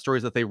with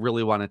stories that they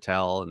really want to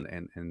tell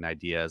and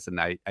ideas. And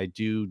I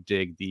do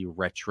dig the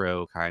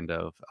retro kind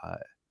of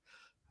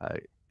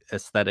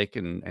aesthetic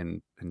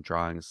and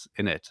drawings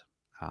in it.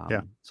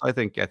 Yeah. So I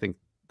think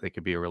they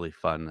could be a really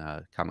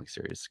fun comic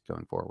series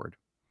going forward.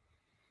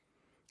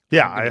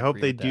 Yeah, I'm gonna I hope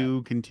agree they with that.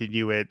 do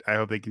continue it. I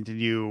hope they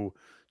continue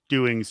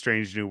doing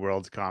Strange New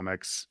Worlds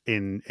comics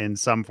in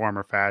some form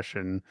or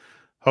fashion.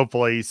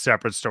 Hopefully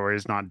separate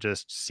stories, not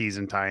just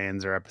season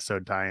tie-ins or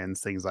episode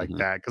tie-ins, things like Mhm.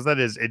 that. Because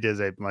it is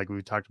a, like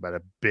we talked about,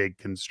 a big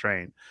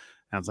constraint.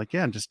 And I was like,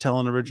 yeah, just tell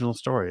an original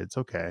story. It's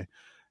okay.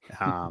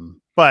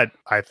 But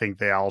I think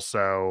they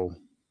also,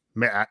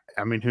 I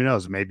mean, who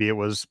knows? Maybe it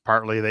was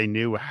partly they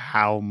knew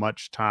how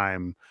much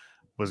time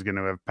was going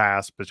to have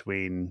passed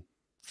between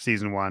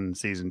season 1 and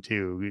season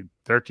 2.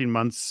 13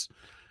 months.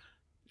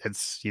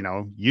 It's,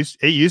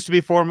 it used to be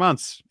 4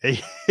 months.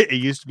 It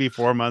used to be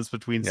 4 months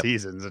between Yep.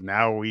 seasons, and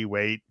now we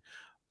wait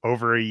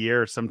over a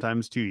year,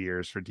 sometimes 2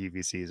 years for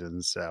TV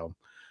seasons. So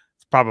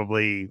it's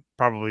probably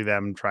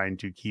them trying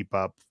to keep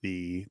up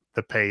the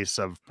pace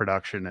of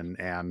production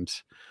and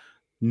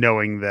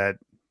knowing that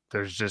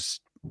there's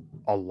just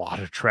a lot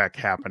of Trek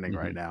happening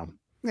right now.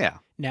 Yeah.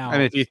 Now, I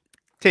mean, if you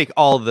take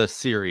all the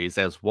series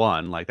as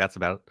one, like that's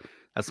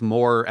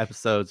more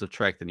episodes of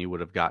Trek than you would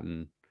have gotten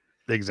in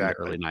the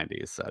Exactly. early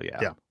 90s. So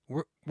Yeah.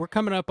 we're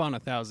coming up on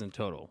 1,000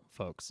 total,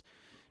 folks.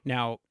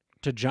 Now,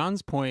 to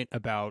John's point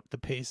about the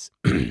pace,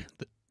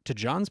 to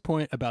John's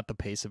point about the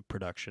pace of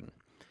production,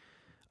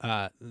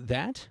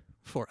 that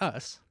for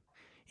us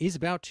is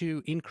about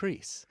to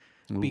increase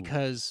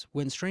because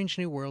when Strange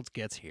New Worlds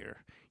gets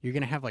here, you're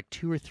gonna have like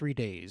 2 or 3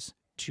 days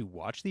to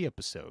watch the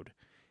episode,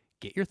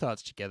 get your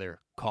thoughts together,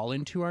 call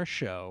into our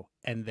show,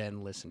 and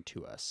then listen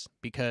to us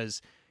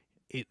because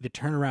the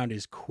turnaround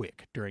is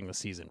quick during the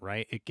season,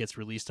 right? It gets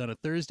released on a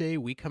Thursday.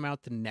 We come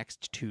out the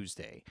next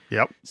Tuesday.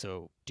 Yep.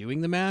 So doing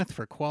the math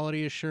for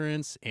quality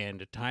assurance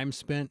and time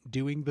spent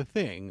doing the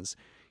things,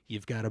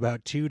 you've got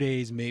about 2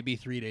 days, maybe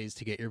 3 days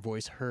to get your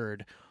voice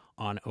heard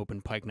on Open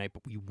Pike Night,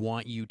 but we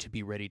want you to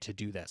be ready to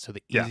do that. So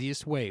the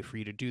easiest way for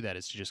you to do that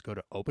is to just go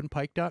to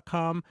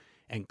openpike.com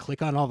and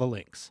click on all the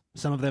links.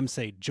 Some of them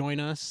say join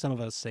us, some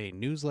of us say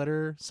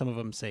newsletter, some of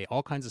them say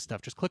all kinds of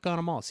stuff. Just click on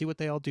them all, see what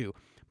they all do.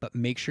 But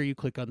make sure you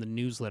click on the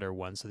newsletter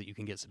one so that you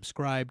can get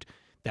subscribed.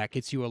 That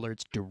gets you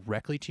alerts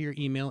directly to your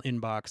email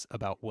inbox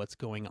about what's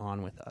going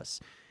on with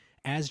us.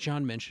 As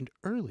John mentioned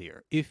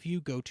earlier, if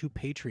you go to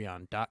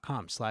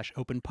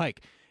patreon.com/openpike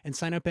and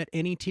sign up at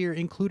any tier,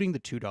 including the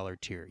 $2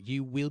 tier,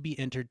 you will be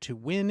entered to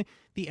win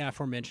the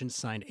aforementioned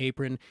signed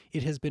apron.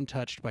 It has been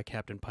touched by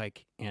Captain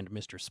Pike and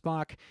Mr.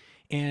 Spock,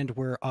 and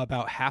we're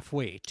about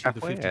halfway to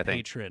the 50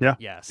 patron.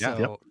 Yeah.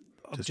 So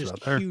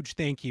Just huge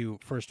thank you,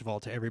 first of all,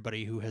 to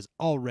everybody who has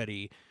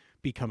already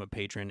become a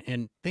patron,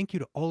 and thank you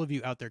to all of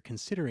you out there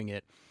considering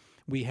it.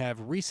 We have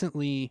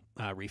recently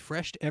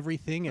refreshed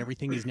everything.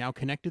 Everything is now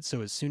connected.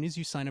 So as soon as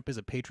you sign up as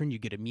a patron, you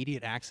get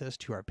immediate access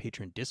to our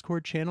patron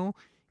Discord channel.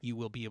 You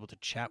will be able to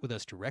chat with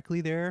us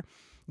directly there.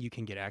 You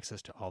can get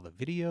access to all the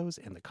videos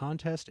and the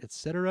contest,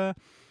 etc.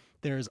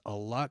 There's a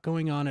lot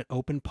going on at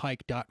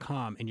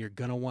openpike.com, and you're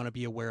going to want to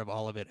be aware of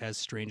all of it as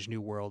Strange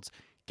New Worlds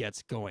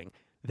gets going.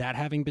 That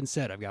having been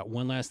said, I've got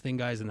one last thing,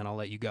 guys, and then I'll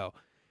let you go.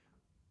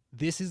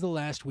 This is the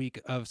last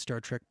week of Star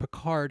Trek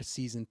Picard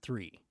Season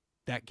 3.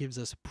 That gives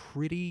us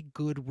pretty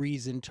good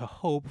reason to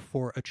hope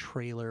for a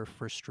trailer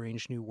for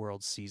Strange New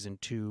Worlds Season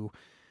 2.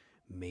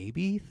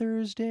 Maybe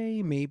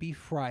Thursday, maybe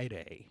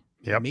Friday.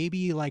 Yep.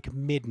 Maybe like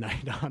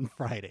midnight on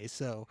Friday.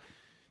 So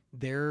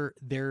they're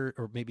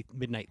or maybe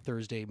midnight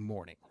Thursday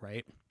morning,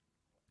 right?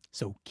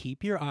 So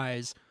keep your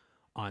eyes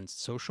on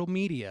social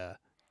media,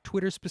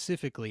 Twitter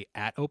specifically,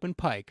 at Open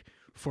Pike,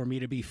 for me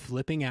to be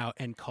flipping out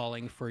and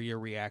calling for your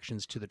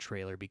reactions to the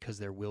trailer, because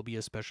there will be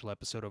a special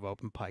episode of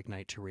Open Pike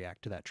Night to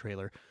react to that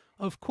trailer.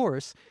 Of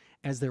course,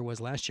 as there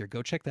was last year.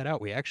 Go check that out.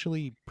 We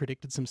actually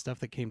predicted some stuff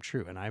that came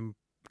true, and I'm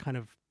kind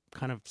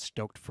of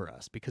stoked for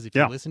us, because if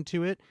you listen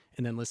to it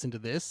and then listen to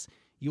this,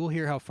 you'll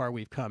hear how far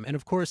we've come. And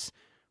of course,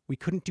 we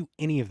couldn't do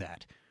any of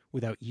that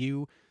without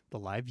you, the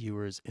live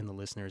viewers and the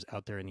listeners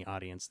out there in the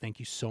audience. Thank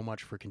you so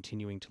much for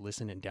continuing to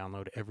listen and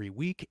download every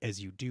week.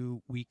 As you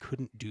do, we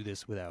couldn't do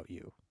this without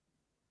you.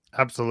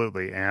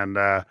 Absolutely. And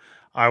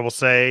I will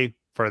say,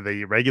 for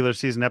the regular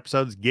season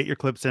episodes, get your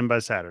clips in by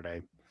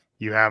Saturday.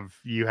 You have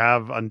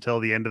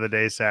until the end of the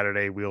day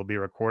Saturday. We'll be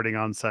recording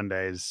on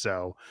Sundays.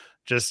 So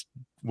just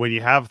when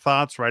you have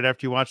thoughts right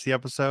after you watch the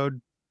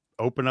episode,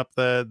 open up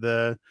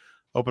the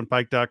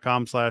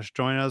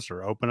openpike.com/join us,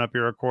 or open up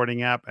your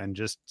recording app and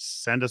just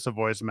send us a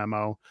voice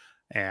memo.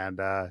 And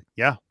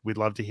we'd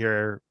love to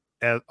hear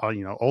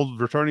old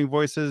returning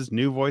voices,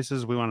 new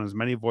voices. We want as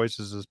many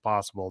voices as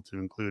possible to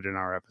include in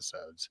our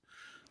episodes.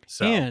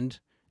 So, and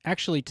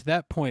actually, to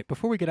that point,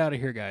 before we get out of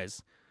here,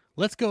 guys,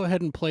 let's go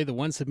ahead and play the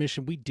one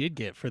submission we did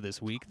get for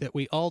this week that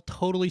we all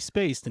totally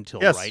spaced until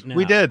right now.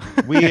 We did.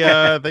 We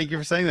thank you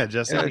for saying that,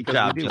 Jesse. Good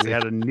job, we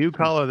had a new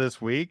caller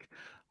this week.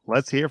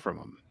 Let's hear from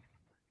him.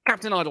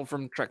 Captain Idle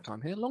from Trek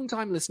Time here,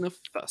 long-time listener,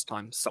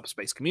 first-time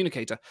subspace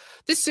communicator.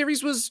 This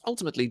series was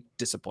ultimately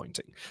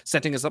disappointing,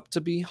 setting us up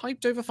to be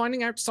hyped over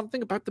finding out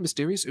something about the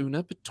mysterious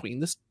Una between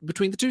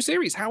the two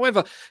series. However,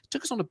 it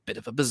took us on a bit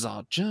of a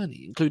bizarre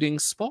journey, including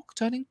Spock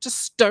turning to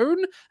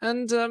stone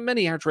and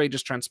many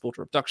outrageous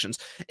transporter abductions.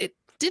 It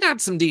did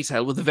add some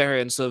detail with the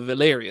variants of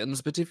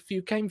Illyrians, but if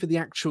you came for the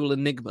actual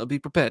Enigma, be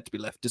prepared to be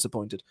left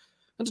disappointed.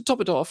 And to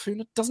top it off,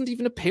 Una doesn't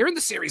even appear in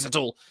the series at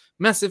all.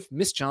 Massive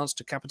mischance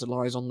to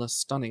capitalize on the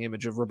stunning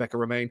image of Rebecca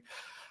Romaine.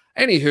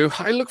 Anywho,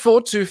 I look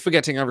forward to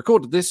forgetting I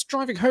recorded this,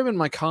 driving home in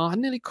my car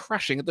and nearly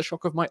crashing at the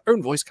shock of my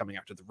own voice coming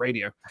out of the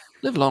radio.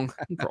 Live long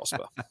and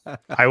prosper.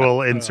 I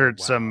will insert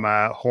some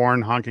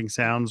horn honking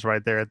sounds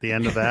right there at the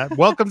end of that.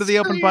 Welcome to the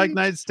Open Pike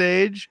Night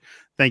stage.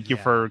 Thank you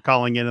for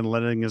calling in and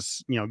letting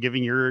us,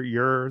 giving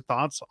your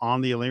thoughts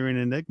on the Illyrian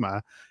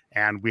Enigma.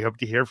 And we hope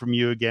to hear from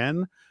you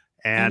again.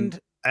 And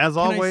as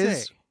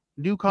always,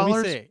 new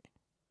callers.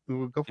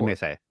 We'll go for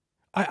it.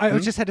 I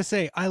just had to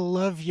say, I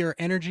love your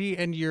energy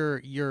and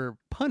your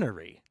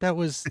punnery. That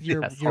was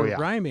your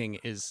rhyming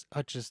is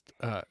just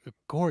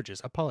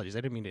gorgeous. Apologies,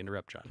 I didn't mean to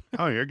interrupt, John.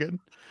 Oh, you're good.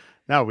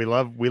 No, we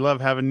love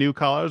having new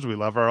callers. We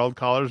love our old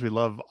callers. We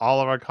love all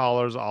of our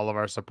callers, all of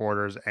our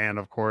supporters, and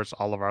of course,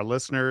 all of our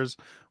listeners.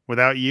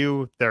 Without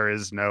you, there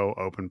is no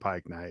Open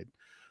Pike Night.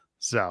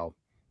 So,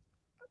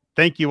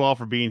 thank you all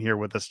for being here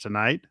with us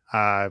tonight.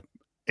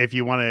 If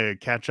you want to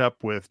catch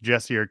up with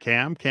Jesse or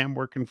Cam,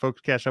 where can folks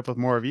catch up with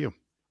more of you?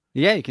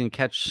 Yeah, you can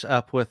catch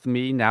up with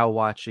me now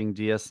watching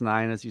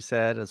DS9, as you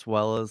said, as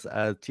well as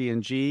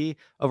TNG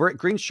over at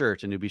Green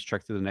Shirt, a newbie's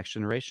trek through the next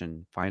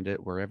generation. Find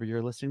it wherever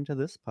you're listening to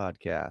this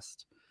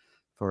podcast.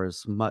 For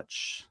as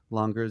much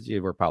longer as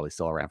we're probably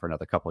still around for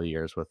another couple of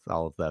years with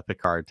all of the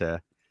Picard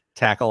to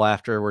tackle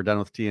after we're done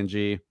with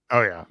TNG.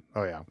 Oh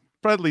yeah.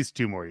 For at least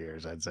 2 more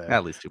years, I'd say.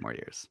 At least 2 more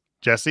years.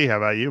 Jesse, how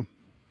about you?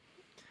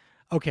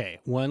 Okay,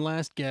 one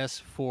last guess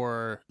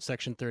for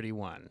Section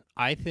 31.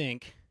 I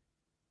think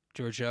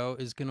Georgiou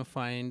is going to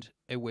find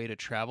a way to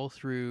travel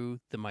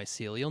through the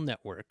mycelial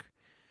network,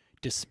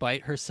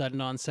 despite her sudden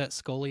onset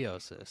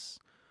scoliosis,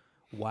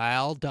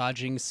 while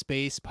dodging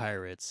space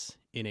pirates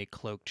in a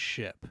cloaked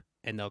ship.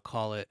 And they'll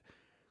call it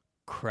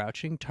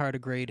Crouching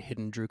Tardigrade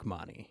Hidden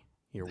Drukmani.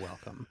 You're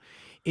welcome.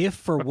 If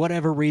for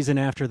whatever reason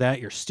after that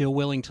you're still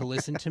willing to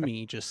listen to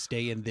me, just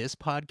stay in this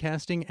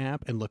podcasting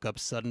app and look up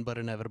Sudden But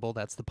Inevitable.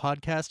 That's the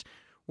podcast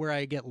where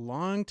I get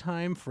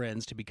longtime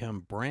friends to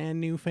become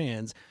brand new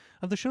fans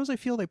of the shows I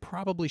feel they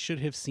probably should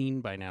have seen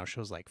by now.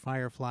 Shows like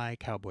Firefly,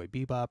 Cowboy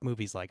Bebop,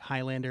 movies like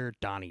Highlander,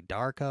 Donnie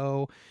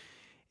Darko.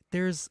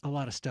 There's a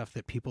lot of stuff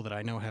that people that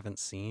I know haven't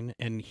seen,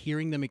 and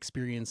hearing them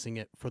experiencing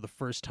it for the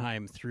first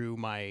time through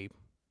my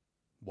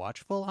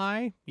watchful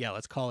eye,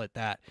 let's call it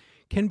that,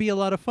 can be a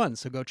lot of fun.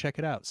 So go check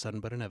it out,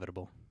 Sudden But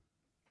Inevitable.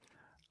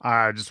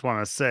 I just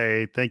want to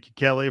say thank you,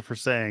 Kelly, for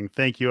saying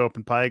thank you,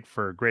 Open Pike,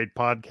 for a great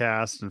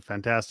podcast and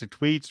fantastic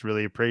tweets.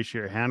 Really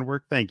appreciate your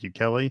handwork. Thank you,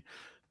 Kelly.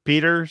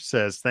 Peter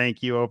says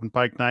thank you, Open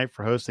Pike Night,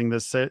 for hosting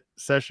this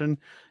session.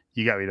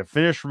 You got me to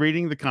finish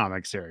reading the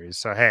comic series.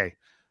 So, hey,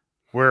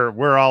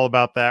 we're all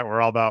about that. We're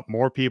all about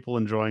more people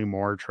enjoying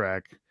more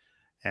Trek.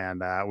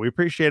 And we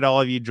appreciate all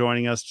of you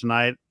joining us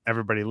tonight,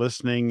 everybody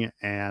listening.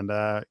 And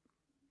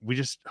we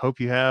just hope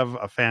you have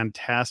a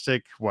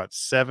fantastic,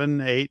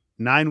 7, 8,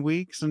 9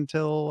 weeks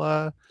until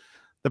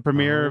the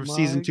premiere of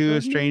season 2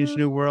 of Strange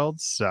New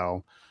Worlds.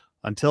 So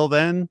until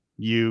then,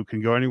 you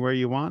can go anywhere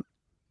you want,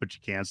 but you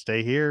can't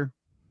stay here.